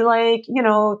see like,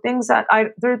 things that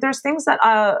there's things that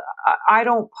I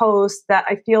don't post that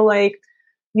I feel like,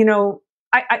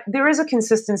 there is a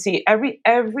consistency.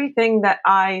 Everything that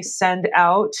I send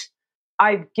out,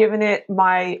 I've given it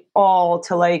my all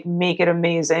to like make it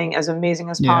amazing as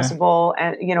possible.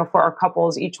 And, for our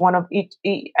couples,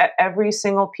 every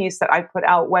single piece that I put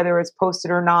out, whether it's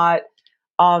posted or not,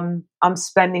 I'm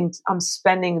spending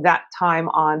that time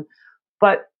on.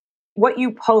 But what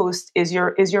you post is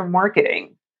your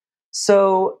marketing.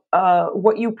 So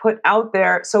what you put out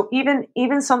there. So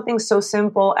even something so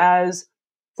simple as,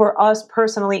 for us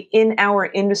personally in our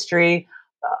industry,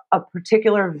 a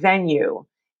particular venue.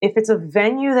 If it's a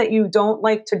venue that you don't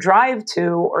like to drive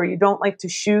to, or you don't like to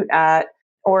shoot at,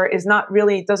 or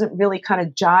doesn't really kind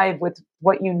of jive with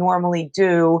what you normally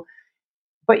do,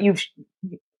 but you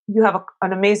have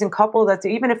an amazing couple, that's,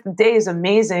 even if the day is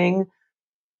amazing,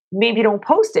 maybe don't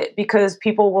post it, because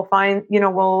people will find,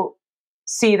 will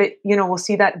see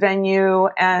that venue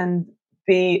and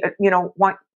be,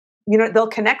 they'll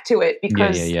connect to it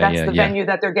because that's the venue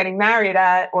that they're getting married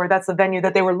at, or that's the venue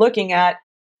that they were looking at.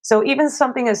 So even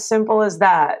something as simple as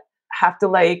that, have to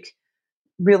like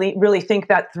really, really think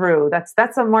that through.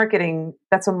 That's a marketing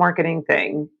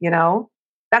thing,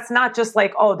 That's not just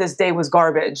like, oh, this day was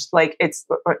garbage. Like,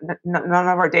 none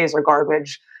of our days are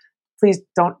garbage. Please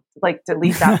don't like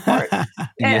delete that part.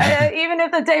 Even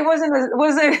if the day wasn't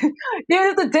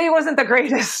the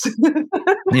greatest.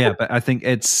 Yeah, but I think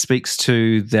it speaks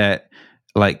to that,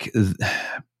 like,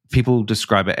 people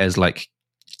describe it as like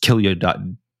kill your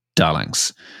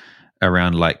darlings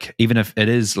around, like, even if it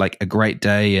is like a great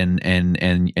day and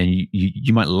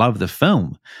you might love the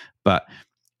film, but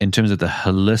in terms of the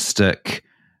holistic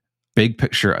big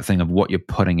picture thing of what you're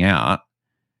putting out,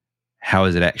 how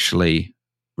is it actually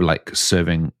like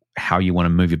serving how you want to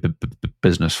move your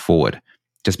business forward?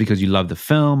 Just because you love the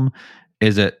film,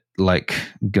 is it like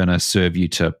gonna serve you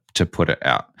to put it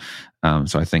out?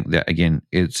 So I think that, again,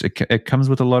 it comes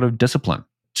with a lot of discipline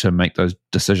to make those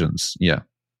decisions. Yeah,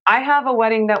 I have a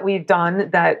wedding that we've done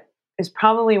that is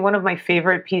probably one of my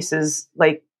favorite pieces.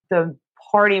 Like, the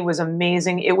party was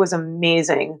amazing. It was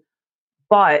amazing,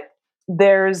 but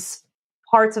there's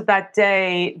parts of that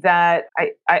day that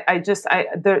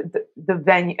the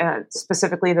venue,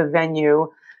 specifically the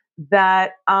venue,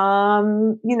 that,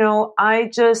 you know,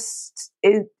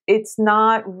 it's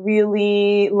not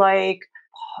really like,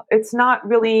 it's not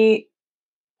really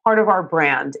part of our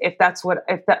brand. If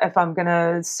I'm going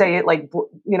to say it like,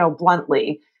 you know,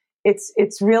 bluntly,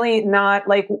 it's really not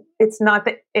like, it's not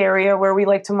the area where we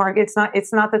like to market.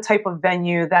 It's not the type of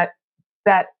venue that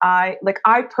I like.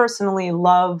 I personally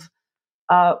love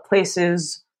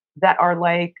places that are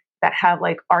like, that have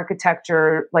like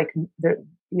architecture, like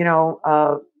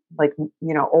like,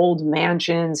 you know, old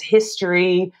mansions,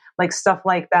 history, like stuff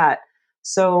like that.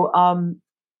 So,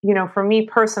 you know, for me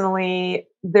personally,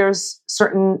 there's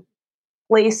certain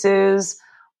places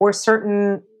or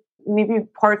certain maybe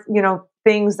parts, you know,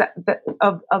 things that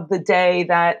of the day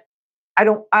that I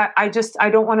don't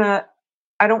want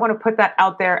to put that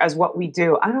out there as what we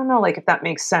do. I don't know, like, if that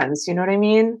makes sense. You know what I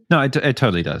mean? No, it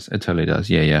totally does. It totally does.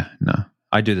 Yeah. No,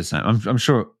 I do the same. I'm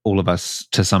sure all of us,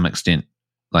 to some extent,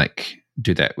 like,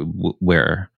 do that.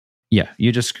 Where, yeah,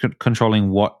 you're just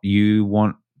controlling what you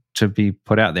want to be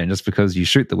put out there, and just because you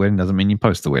shoot the wedding doesn't mean you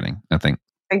post the wedding, I think.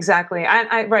 Exactly.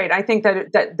 Right. I think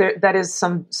that is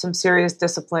some serious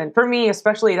discipline for me,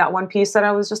 especially that one piece that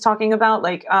I was just talking about.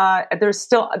 Like, there's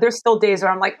still days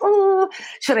where I'm like, oh,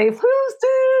 should I post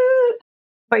it?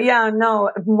 But yeah,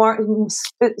 no.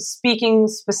 Speaking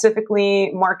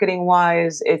specifically marketing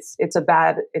wise, it's a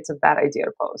bad idea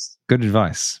to post. Good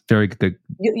advice. Very good.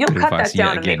 You'll good cut advice. that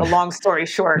down and make a long story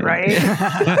short, right?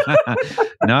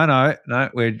 No.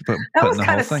 We're that was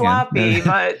kind of sloppy,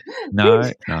 but no,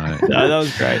 that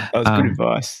was great. That was good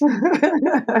advice.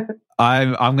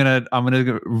 I'm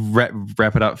gonna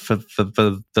wrap it up for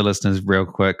the listeners real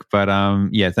quick, but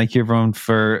yeah, thank you everyone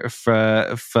for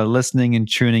listening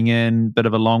and tuning in. Bit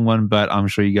of a long one, but I'm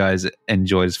sure you guys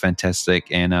enjoyed. It's fantastic,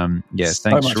 and yeah,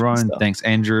 thanks Sharon, thanks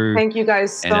Andrew, thank you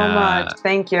guys so much.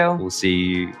 Thank you. We'll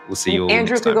see you all.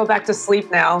 Andrew next could time. go back to sleep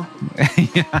now.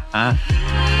 Yeah.